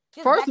 baby.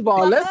 Just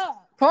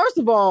first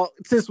of all,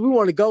 since we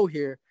want to go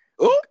here,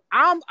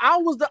 I'm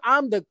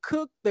the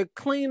cook, the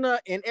cleaner,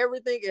 and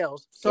everything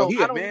else. So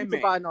I don't need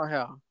to buy no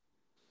hair.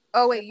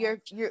 Oh wait, you're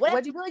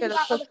what do you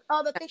got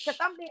other things? Because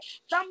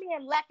some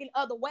men lack in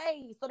other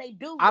ways, so they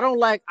do. I don't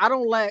lack at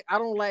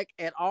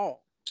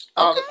all.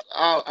 Okay.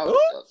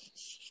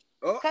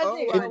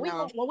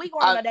 Because when we go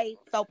on a date,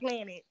 so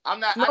plan it. I'm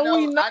not. No,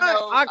 we not.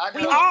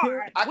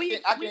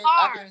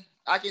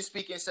 I can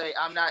speak and say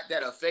I'm not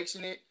that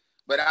affectionate,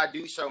 but I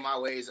do show my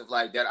ways of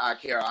like that I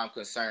care. I'm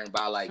concerned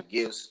by like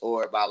gifts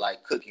or by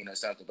like cooking or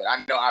something. But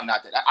I know I'm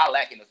not that. I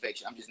lack in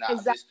affection. I'm just not.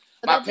 Exactly.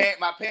 My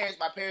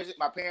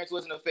parents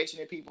wasn't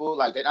affectionate people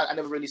like that. I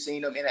never really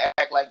seen them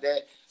interact like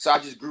that. So I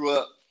just grew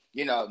up,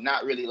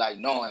 not really like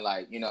knowing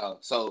like,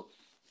 so.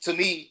 To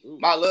me,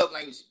 my love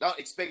language, don't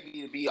expect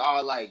me to be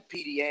all like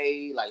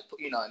PDA, like,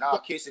 and all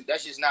kissing.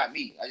 That's just not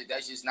me.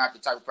 That's just not the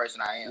type of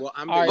person I am. Well,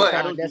 I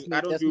don't do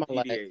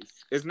PDAs.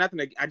 It's nothing.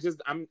 I'm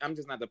just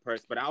not the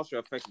person, but I'll show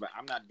affection, but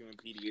I'm not doing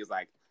PDAs.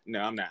 Like,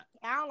 no, I'm not.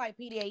 I don't like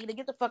PDA either.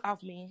 Get the fuck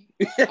off me.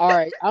 All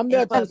right. I'm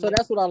there too. So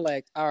that's what I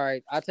lacked. All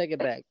right. I take it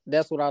back.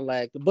 That's what I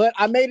lacked. But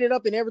I made it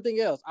up in everything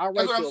else. That's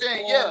what I'm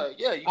saying.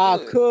 Yeah. I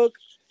cook,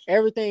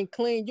 everything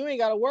clean. You ain't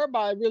got to worry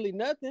about really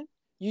nothing.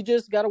 You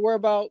just got to worry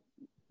about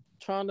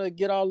trying to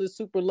get all this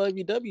super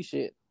lovey-dovey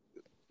shit.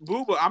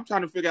 Booba, I'm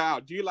trying to figure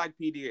out, do you like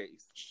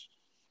PDAs?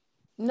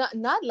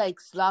 Not like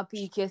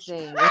sloppy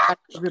kissing with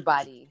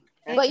everybody.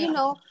 But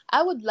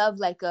I would love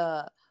like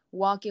a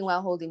walking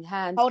while holding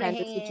hands kind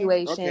of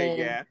situation. Okay,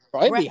 yeah.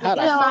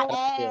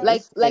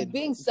 Like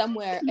being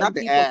somewhere and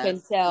people can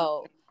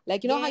tell.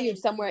 Like, how you're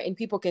somewhere and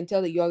people can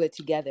tell that you're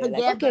together.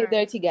 Like, okay,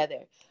 they're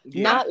together.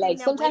 Yeah. Not like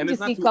sometimes you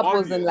see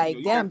couples and like,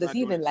 damn, does he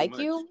even like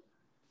you?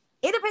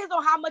 It depends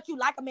on how much you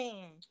like a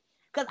man.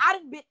 Because I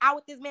done been out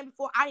with this man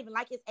before. I didn't even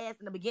like his ass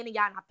in the beginning,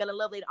 y'all, and I fell in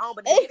love later on.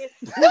 But then he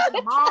was in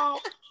the mall,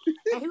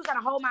 and he was going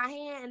to hold my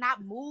hand and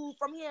not move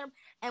from him.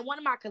 And one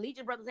of my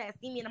collegiate brothers had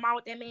seen me in the mall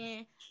with that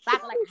man, so I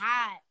could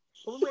hide.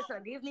 When we went to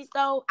the Disney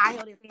store, I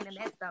held his hand in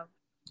that store.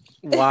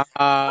 Wow.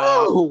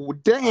 Oh,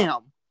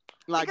 damn.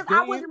 Because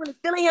I wasn't really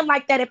feeling him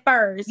like that at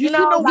first.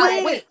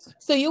 Wait,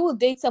 so you will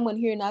date someone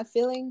who you're not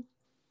feeling?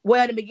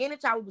 Well, in the beginning,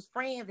 we was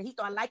friends, and he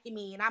started liking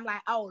me, and I'm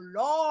like, oh,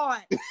 Lord,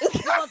 we're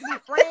supposed to be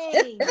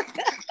friends.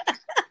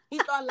 He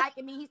started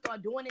liking me. He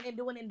started doing it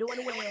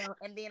well,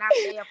 and then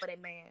I fell for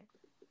that man.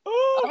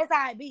 That's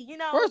how it be,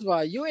 First of all,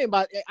 I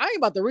ain't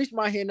about to reach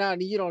my hand now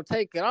and you don't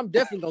take it. I'm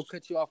definitely gonna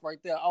cut you off right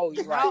there. Oh,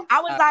 you're right.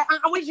 I was like,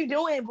 what you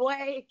doing,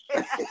 boy?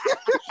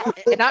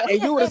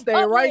 and you would have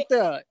stayed right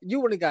there. You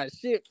would have got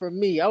shit from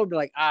me. I would be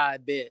like, I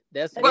bet.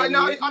 That's but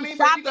no, I mean,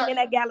 shopping in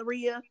that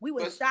Galleria. We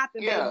were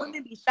shopping. Yeah.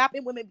 Women be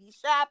shopping.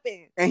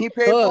 And he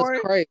paid for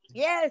it. Crazy.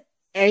 Yes.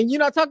 And you're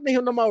not talking to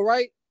him no more,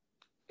 right?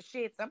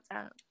 Shit,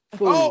 sometimes.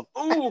 Oh,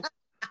 ooh.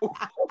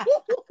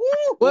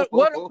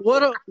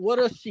 What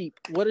a sheep.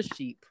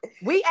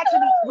 We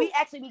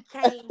actually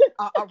became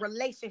a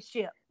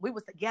relationship. We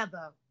was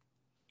together.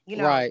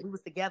 Right. We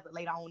was together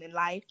later on in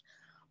life.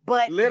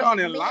 But later on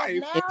in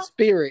life, now, in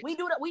spirit. We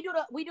don't do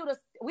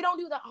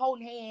the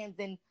holding hands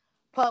in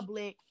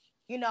public.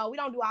 We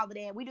don't do all of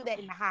that. We do that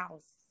in the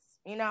house.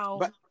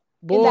 But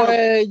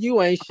boy, you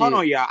ain't shit. Hold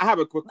on, y'all. I have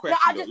a quick question.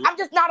 No, I'm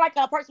just not like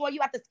a person where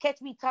you have to catch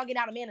me tonguing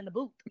out a man in the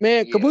boot.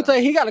 Man, Kabute,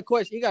 he got a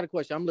question.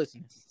 I'm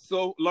listening.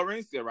 So,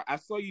 Laurencia, right? I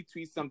saw you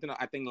tweet something,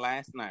 I think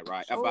last night,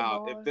 right?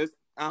 About if this,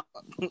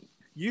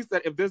 you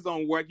said if this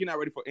don't work, you're not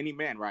ready for any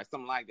man, right?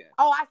 Something like that.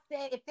 Oh, I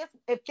said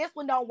if this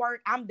one don't work,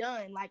 I'm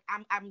done. Like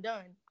I'm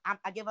done.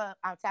 I give up.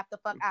 I'll tap the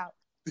fuck out.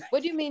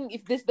 What do you mean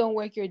if this don't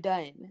work, you're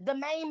done? The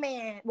main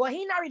man. Well,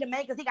 he not really the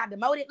man because he got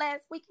demoted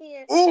last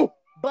weekend. Ooh.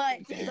 But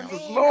the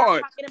man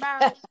Lord. I'm talking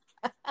about,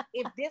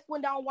 if this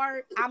one don't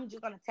work, I'm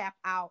just gonna tap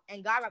out,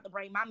 and God got to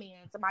bring my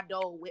man to my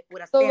door with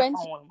a stamp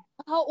on him.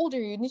 How old are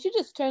you? Did you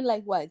just turn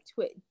like what?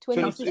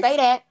 20? Don't you say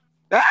that?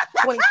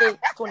 26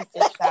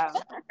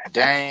 child.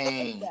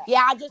 Dang.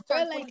 Yeah, I just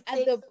turned like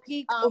at the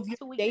peak of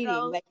your dating.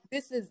 ago. Like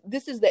this is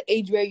the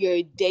age where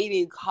you're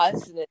dating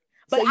constantly.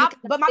 But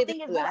my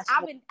thing is,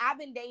 I've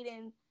been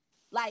dating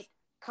like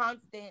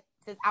constant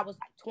since I was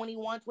like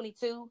 21,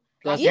 22.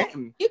 You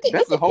can take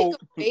a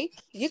break.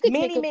 You can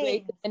take a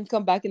break and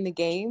come back in the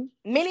game.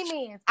 Many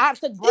men. I've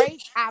took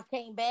breaks. I've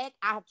came back.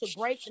 I've took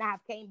breaks and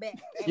I've came back.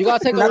 You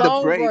gotta take a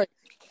long break.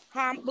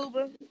 Huh,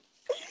 Booba?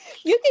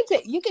 You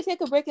can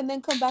take a break and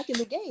then come back in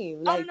the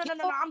game. Like, no.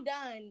 I'm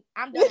done.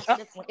 I'm done with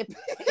this one.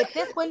 If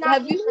this one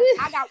not,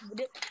 I got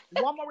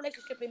one more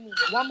relationship in me.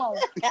 One more.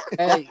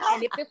 Hey.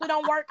 And if this one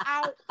don't work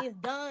out, it's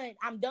done.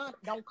 I'm done.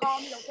 Don't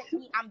call me. Don't text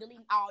me. I'm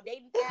deleting all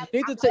dating apps.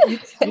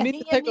 You need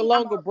to take a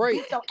longer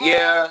break.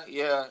 Yeah.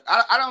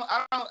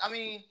 I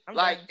mean, I'm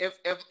like done.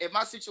 If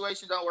my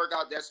situation don't work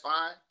out, that's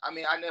fine. I'm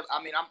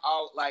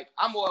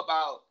more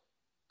about.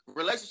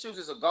 Relationships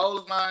is a goal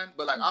of mine,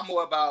 but like I'm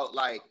more about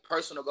like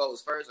personal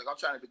goals first. Like I'm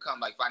trying to become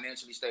like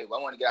financially stable. I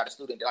want to get out of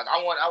student. Like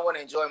I want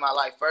to enjoy my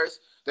life first.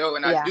 Then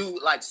when I do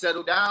like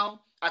settle down,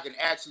 I can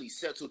actually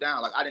settle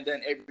down. Like I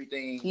done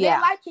everything.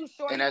 Yeah, life too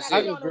short. And that's it. I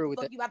agree with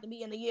that. You have to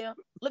be in the year.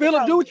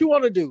 Philip, do what you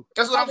want to do.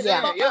 That's what I'm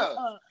saying. Yeah.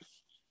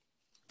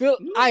 Phil,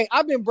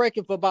 I've been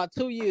breaking for about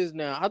 2 years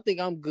now. I think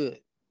I'm good.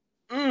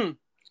 Yeah,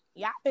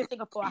 I've been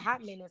single for a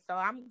hot minute, so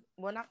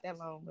not that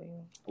long, but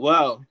yeah.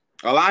 Well,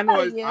 all I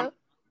know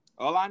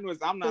is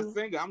I'm not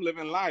single. I'm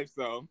living life,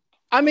 so.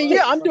 I mean,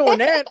 yeah, I'm doing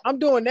that.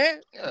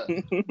 Yeah.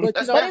 But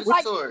it's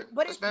mandatory.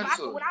 But it's when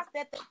I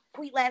said the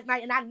tweet last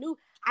night, and I knew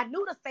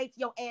to say to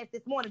your ass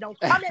this morning, don't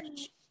come at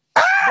me.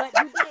 But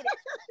you did it.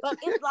 But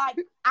it's like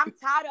I'm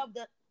tired of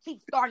the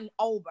keep starting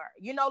over.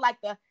 You know, like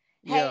the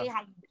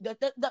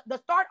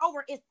start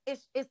over is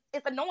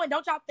annoying,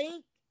 don't y'all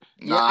think?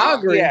 Yeah, I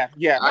agree.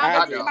 Yeah.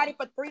 I somebody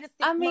for 3 to 6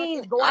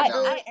 months.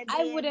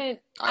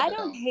 I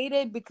don't hate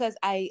it because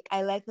I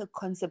like the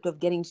concept of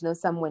getting to know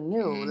someone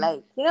new.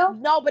 Like, you know?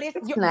 No, but it's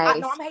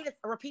nice. I'm hating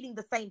repeating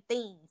the same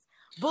things.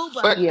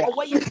 Booba, or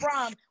where you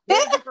from?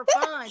 Where you for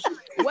fun?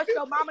 What's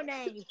your mama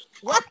name?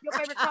 What's your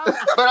favorite color?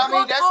 But I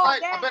mean, that's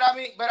like,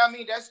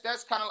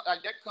 that's kind of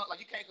like that. Like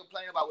you can't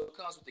complain about what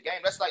comes with the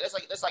game. That's like.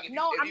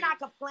 I'm not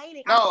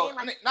complaining. No,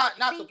 I'm saying,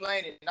 not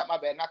complaining. Not my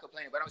bad. Not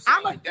complaining. But I'm saying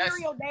I'm a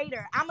serial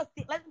dater.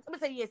 Let me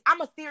say this.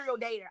 I'm a serial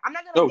dater. I'm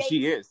not gonna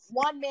date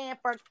one man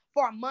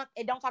for a month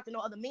and don't talk to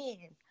no other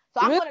men. So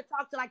I'm going to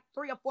talk to like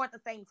 3 or 4 at the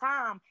same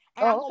time.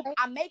 And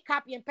I may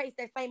copy and paste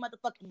that same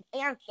motherfucking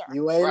answer.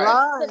 You ain't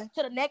lying.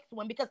 To the next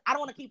one because I don't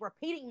want to keep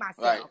repeating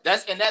myself. Right.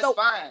 That's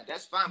fine.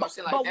 That's fine. But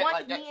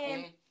I'm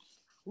saying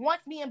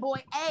once me and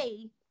boy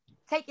A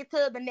take it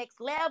to the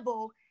next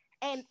level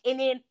and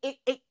then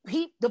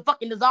he the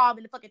fucking dissolve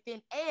in the fucking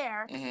thin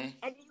air. And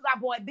then you got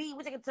boy B,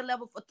 we take it to the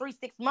level for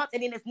 3-6 months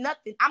and then it's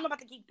nothing. I'm about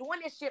to keep doing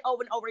this shit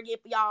over and over again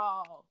for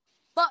y'all.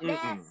 Fuck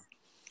that.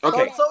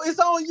 Okay. So it's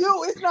on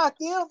you. It's not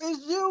them.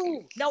 It's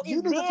you. No, you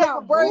it's need them. to take a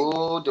break.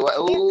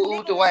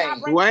 Dwayne.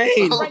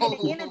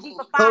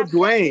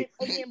 Dwayne.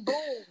 And then boom.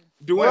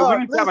 Dwayne, we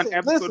need to have an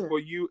episode for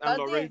you and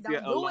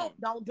Laurencia alone.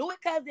 Don't do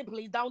it, cousin.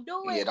 Please don't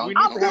do it. Yeah,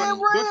 I'm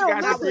being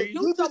real.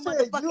 You just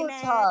said you were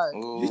tired.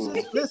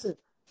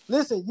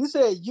 Listen, you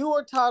said you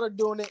were tired of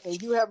doing it and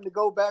you having to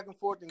go back and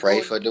forth and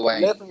pray for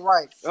Dwayne. Left and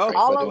right.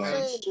 All I'm Dwayne.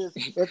 saying is,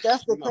 if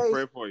that's the case,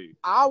 pray for you.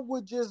 I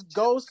would just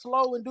go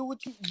slow and do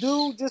what you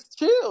do. Just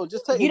chill.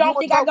 Just take. You don't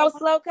think I go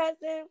slow,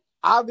 cousin?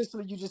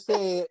 Obviously, you just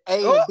said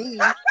A and B.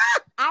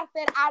 I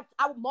said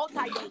I would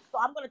multi-date, so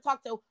I'm gonna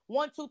talk to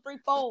 1, 2, 3,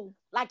 4.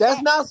 Like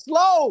that's not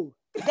slow.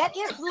 That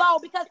is slow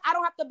because I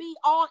don't have to be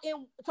all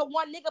in to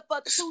one nigga for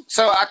 2.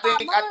 So I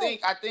think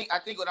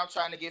what I'm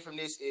trying to get from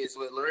this is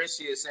what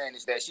Laurencia is saying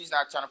is that she's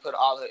not trying to put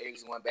all her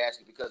eggs in one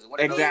basket because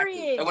when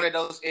one of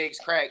those eggs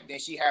crack, then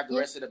she have the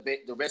rest of the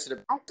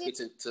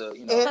basket to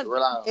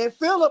rely on. And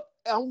Philip,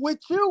 I'm with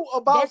you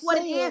about that's what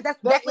it is. That's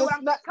exactly what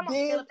I'm saying. Come on,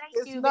 Philip. Thank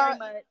you very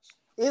much.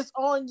 It's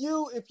on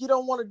you if you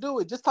don't want to do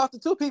it. Just talk to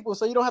 2 people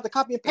so you don't have to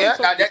copy and paste.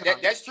 Yeah,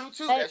 that's true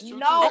too. That's true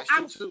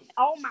too.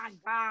 Oh my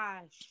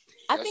gosh.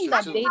 I think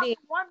that dating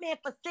one man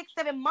for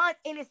 6-7 months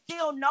and it's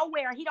still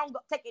nowhere. He don't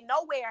take it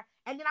nowhere,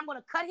 and then I'm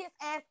gonna cut his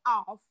ass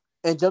off.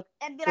 And then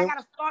I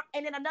gotta start,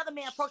 and then another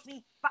man approached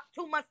me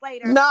 2 months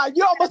later. Nah,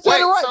 you almost said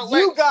it right. So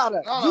you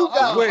gotta.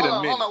 Wait a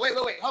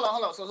minute.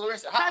 Hold on. So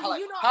Larissa,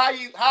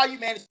 how you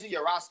managing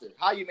your roster?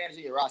 How you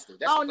managing your roster?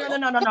 No.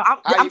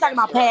 I'm talking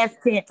about past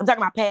tense. But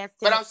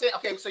I'm saying,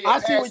 okay, so I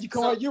see what you're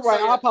going. You're right.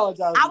 I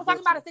apologize. I was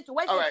talking about a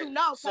situation right. you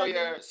know. So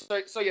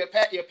your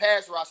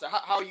past roster.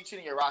 How are you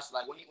treating your roster?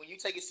 Like when you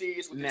take it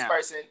serious with this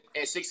person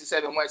in 6 to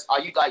 7 months, are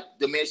you like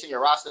diminishing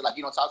your roster? Like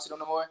you don't talk to them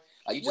no more?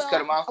 Like you just cut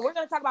them off? We're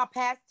gonna talk about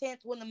past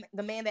tense when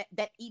the man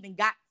that even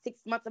got 6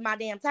 months of my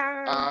damn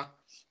time.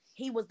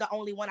 He was the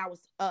only one I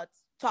was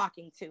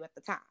talking to at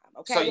the time.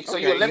 Okay. So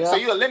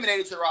you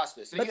eliminated your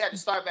roster. So you had to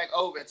start back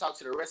over and talk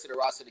to the rest of the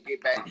roster to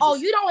get back. Oh,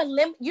 you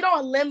don't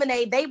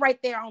eliminate. They right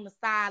there on the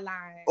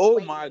sideline. Oh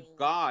my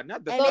God,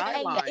 not the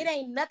sideline. It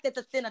ain't nothing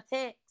to send a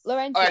text.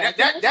 Lorenzo,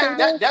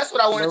 that's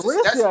what I wanted to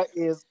know. Marissa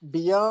is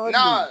beyond.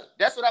 Nah,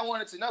 that's what I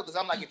wanted to know because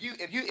I'm like, if you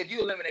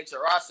eliminate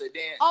your roster,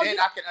 then I can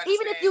understand.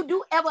 Even if you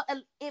do ever,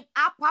 if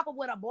I pop up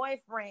with a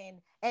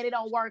boyfriend and it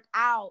don't work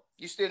out,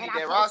 you still need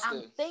that roster.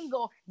 I'm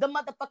single. The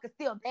motherfucker's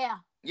still there.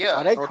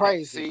 Yeah, they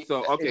crazy.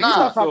 So okay, you're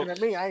not talking to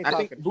me. I ain't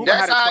talking to you.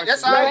 That's how I go.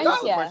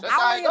 That's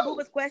how I go.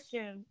 Booba's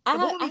question.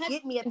 Booba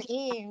hit me at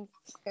the end.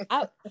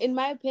 In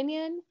my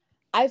opinion,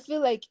 I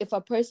feel like if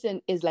a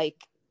person is like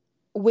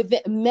with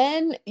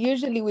men,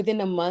 usually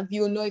within a month,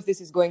 you'll know if this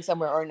is going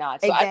somewhere or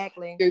not. So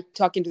exactly. You're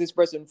talking to this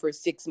person for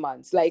 6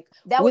 months. Like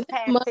that was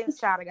past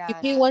tense, if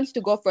he wants to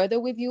go further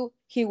with you,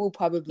 he will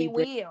probably.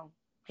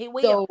 He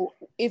will. So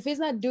if he's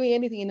not doing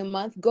anything in a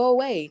month, go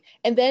away.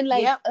 And then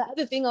the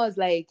other thing I was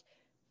like,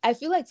 I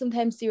feel like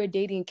sometimes serial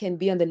dating can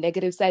be on the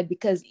negative side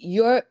because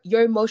your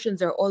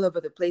emotions are all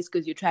over the place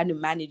because you're trying to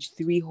manage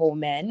 3 whole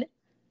men.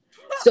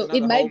 So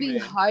it might be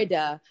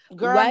harder.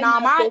 Girl,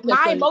 my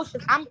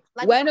emotions.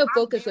 Why not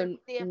focus on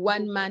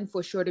one man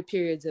for shorter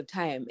periods of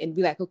time and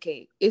be like,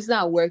 okay, it's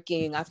not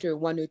working after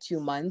 1 or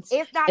 2 months,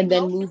 it's not, and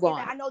then move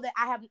on. I know that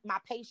I have my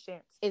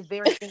patience is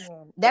very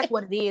thin. That's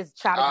what it is,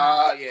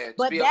 child. Yeah.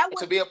 But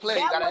to be a player,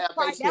 you gotta have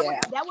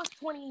patience. That was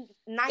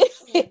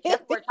 2019.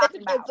 That's what we're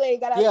talking about. 2019.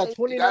 That's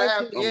what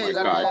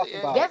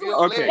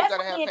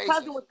me and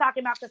Cousin was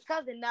talking about. Because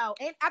Cousin know,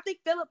 and I think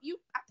Philip,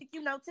 I think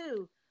you know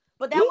too.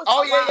 But that was we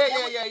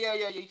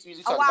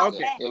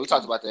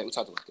talked about that.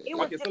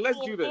 Okay, so let's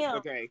do this.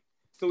 Okay,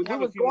 so we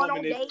have a few more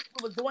minutes.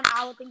 We was doing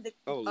all the things that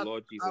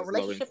Lord Jesus,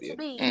 relationship should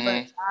be.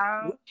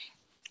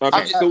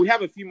 Okay, so we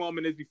have a few more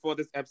minutes before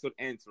this episode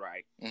ends,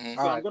 right? Mm-hmm.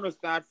 So I'm gonna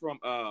start from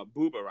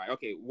Booba, right?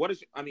 Okay, what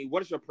is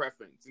your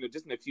preference?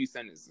 Just in a few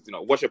sentences,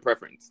 what's your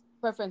preference?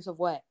 Preference of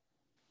what?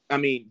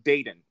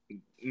 Dating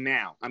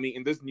now.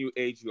 In this new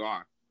age you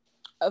are.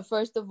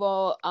 First of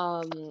all,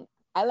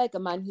 I like a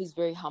man who's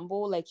very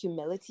humble, like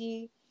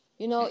humility.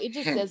 It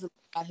just says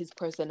about his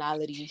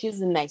personality. He's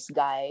a nice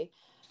guy.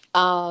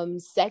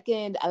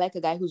 Second, I like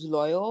a guy who's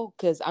loyal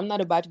because I'm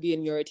not about to be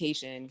in your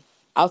rotation.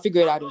 I'll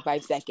figure it out in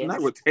 5 seconds.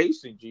 Not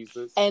rotation,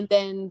 Jesus. And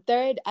then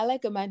third, I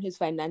like a man who's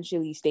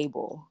financially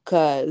stable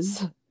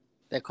because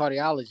that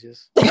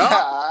cardiologist.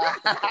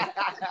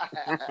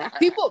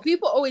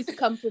 People always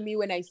come for me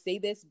when I say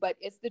this, but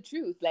it's the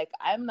truth. Like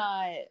I'm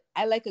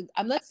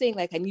not saying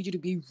like I need you to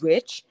be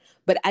rich,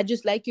 but I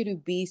just like you to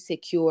be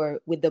secure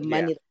with the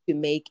money that you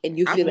make, and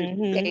you feel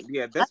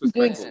that's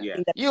respectful. Yeah,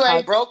 you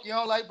ain't broke. You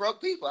don't like broke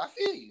people. I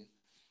feel you.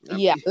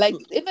 Yeah, like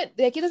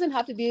he doesn't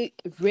have to be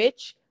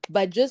rich,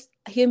 but just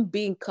him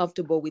being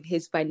comfortable with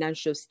his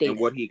financial state and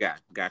what he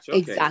got. Gotcha. Okay.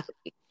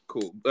 Exactly.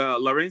 Cool.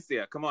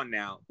 Laurencia, come on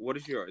now. What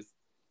is yours?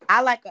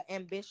 I like an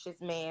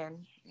ambitious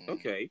man.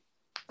 Okay.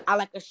 I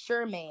like a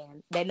sure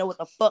man that know what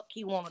the fuck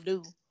he want to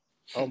do.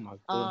 Oh my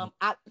god.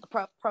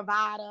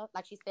 Provider,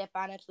 like she said,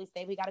 financially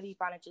stable. He got to be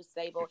financially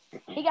stable.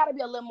 He got to be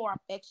a little more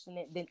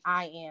affectionate than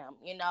I am.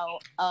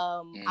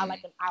 I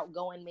like an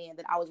outgoing man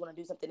that always want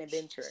to do something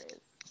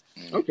adventurous.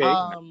 Okay.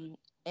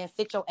 And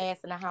sit your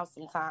ass in the house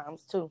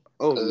sometimes too.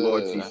 Oh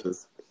Lord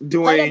Jesus.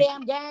 Play the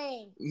damn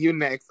game. You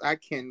next. I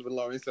can't with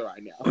Laurencia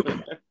right now.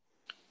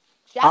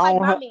 I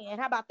like my man.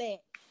 How about that?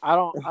 I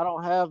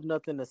don't have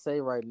nothing to say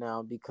right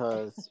now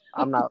because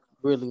I'm not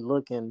really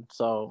looking.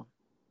 So,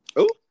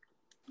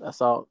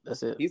 that's all.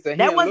 That's it. He said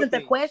that wasn't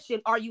the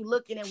question. Are you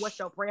looking and what's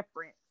your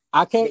preference?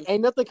 I can't.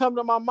 Ain't nothing come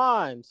to my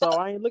mind, so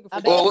I ain't looking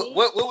for. Well,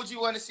 what would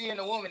you want to see in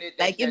a woman?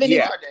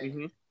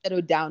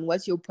 Settle down.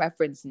 What's your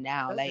preference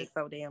now? Like,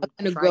 so damn. What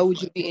kind of girl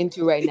would you be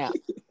into right now?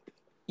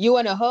 You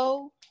want a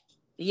hoe?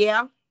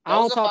 Yeah. I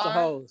don't talk to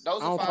hoes.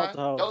 Those are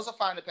fine. Those are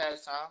fine to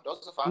pass time.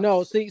 Those are fine.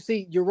 No,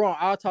 see, you're wrong.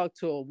 I'll talk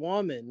to a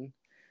woman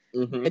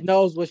that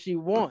knows what she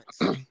wants.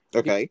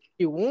 Okay. If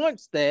she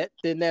wants that,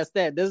 then that's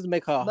that. Doesn't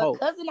make her a hoe.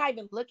 But cousin not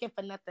even looking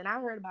for nothing. I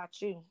heard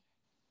about you.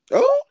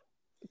 Oh,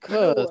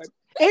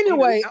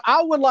 anyway,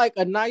 I would like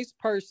a nice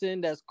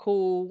person that's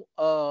cool,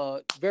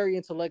 very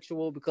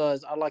intellectual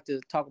because I like to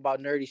talk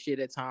about nerdy shit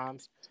at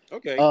times.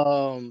 Okay.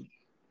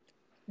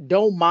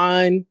 Don't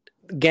mind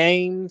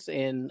games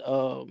and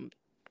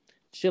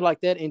shit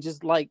like that, and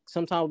just like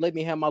sometimes let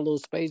me have my little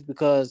space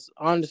because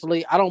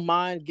honestly, I don't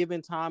mind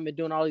giving time and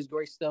doing all these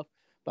great stuff,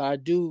 but I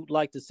do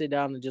like to sit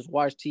down and just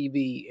watch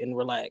TV and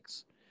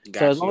relax. Gotcha.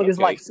 So as long as it's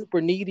like super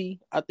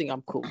needy, I think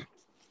I'm cool.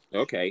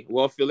 Okay.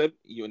 Well, Philip,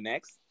 you're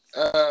next.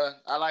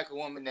 I like a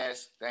woman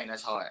that's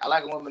hard. I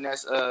like a woman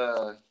that's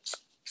fun.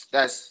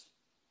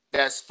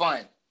 That's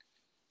fun.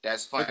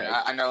 Okay.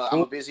 I know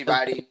I'm a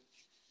busybody.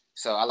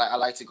 So I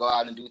like to go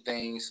out and do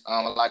things.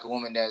 I like a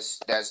woman that's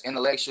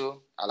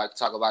intellectual. I like to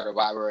talk about a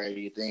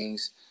variety of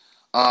things.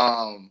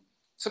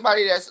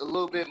 Somebody that's a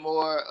little bit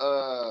more,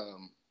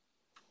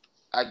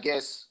 I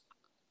guess,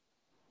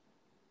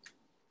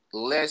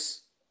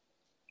 less.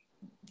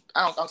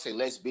 I don't say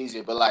less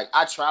busy, but like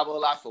I travel a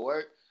lot for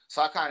work.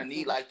 So I kind of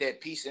need like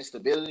that peace and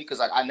stability because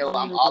like I know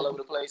I'm all over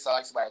the place. So I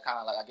like somebody kind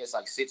of like I guess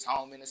like sits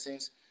home in a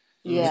sense.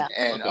 Yeah.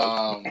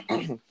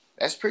 And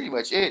that's pretty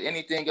much it.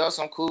 Anything else,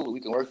 I'm cool. We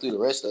can work through the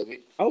rest of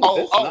it.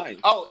 That's nice.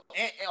 And hold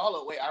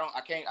on, wait.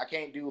 I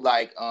can't do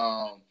like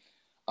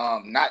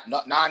not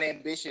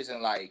non-ambitious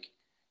and like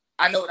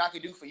I know what I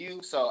can do for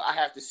you, so I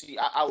have to see.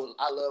 I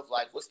love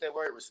like what's that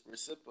word?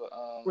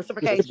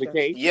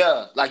 Reciprocation.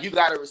 Yeah, like you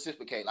gotta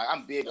reciprocate. Like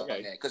I'm big on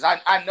that because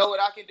I know what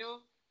I can do.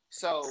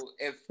 So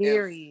if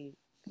you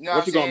know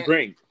what you gonna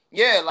bring?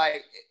 Yeah,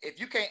 like if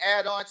you can't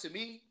add on to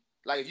me,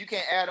 like if you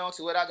can't add on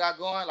to what I got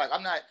going, like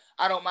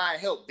I don't mind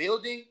help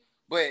building,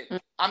 but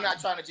I'm not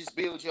trying to just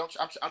build you.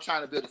 I'm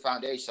trying to build a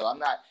foundation. So I'm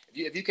not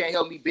if you can't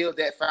help me build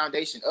that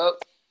foundation up,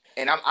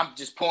 and I'm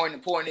just pouring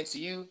into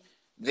you,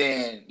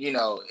 then you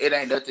know it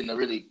ain't nothing to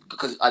really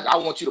because like I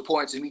want you to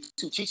pour into me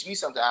to teach me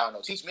something I don't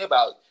know. Teach me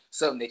about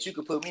something that you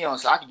could put me on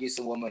so I can get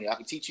some more money. I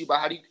can teach you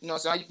about how do you know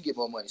how you can get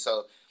more money.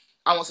 So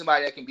I want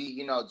somebody that can be,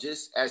 you know,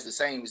 just as the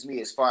same as me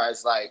as far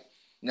as like,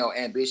 you know,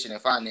 ambition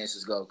and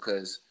finances go.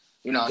 Cause,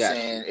 you know what I'm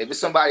saying? If it's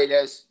somebody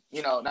that's,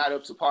 you know, not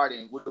up to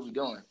partying, what are we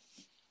doing?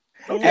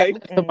 Okay.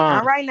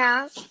 All right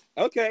now.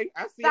 Okay.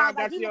 I see y'all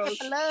got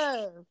yours.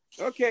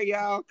 Okay,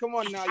 y'all. Come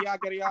on now. Y'all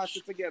got y'all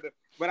shit together.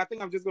 But I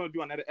think I'm just going to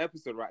do another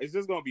episode, right? It's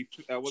just going to be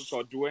what's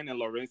called Dwayne and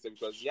Lorenzo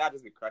because y'all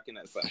just be cracking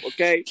us up,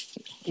 okay?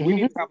 We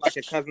need to have like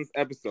a cousins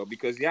episode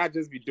because y'all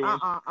just be doing...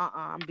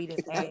 I'm beating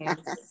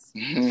ass.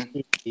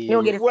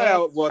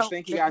 Well,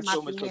 thank you guys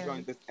so much for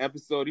joining this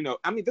episode. You know,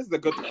 I mean, this is a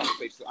good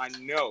conversation. So I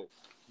know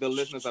the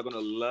listeners are going to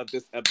love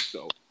this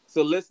episode.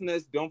 So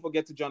listeners, don't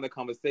forget to join the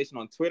conversation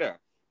on Twitter.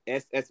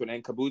 SS with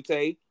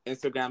Nkabute,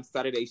 Instagram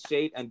Saturday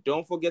Shade, and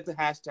don't forget to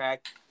hashtag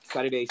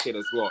Saturday Shade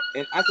as well.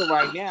 And as of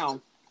right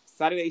now,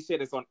 Saturday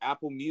Shade is on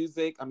Apple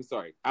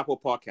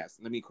Podcasts.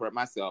 Let me correct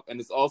myself. And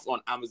it's also on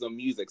Amazon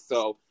Music.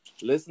 So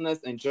listeners,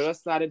 enjoy your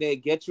Saturday,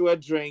 get you a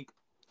drink,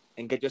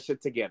 and get your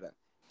shit together.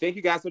 Thank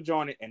you guys for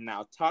joining, and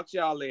now talk to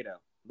y'all later.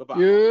 Bye-bye.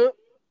 Yeah.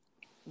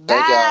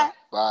 Bye.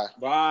 Bye.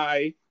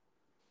 Bye.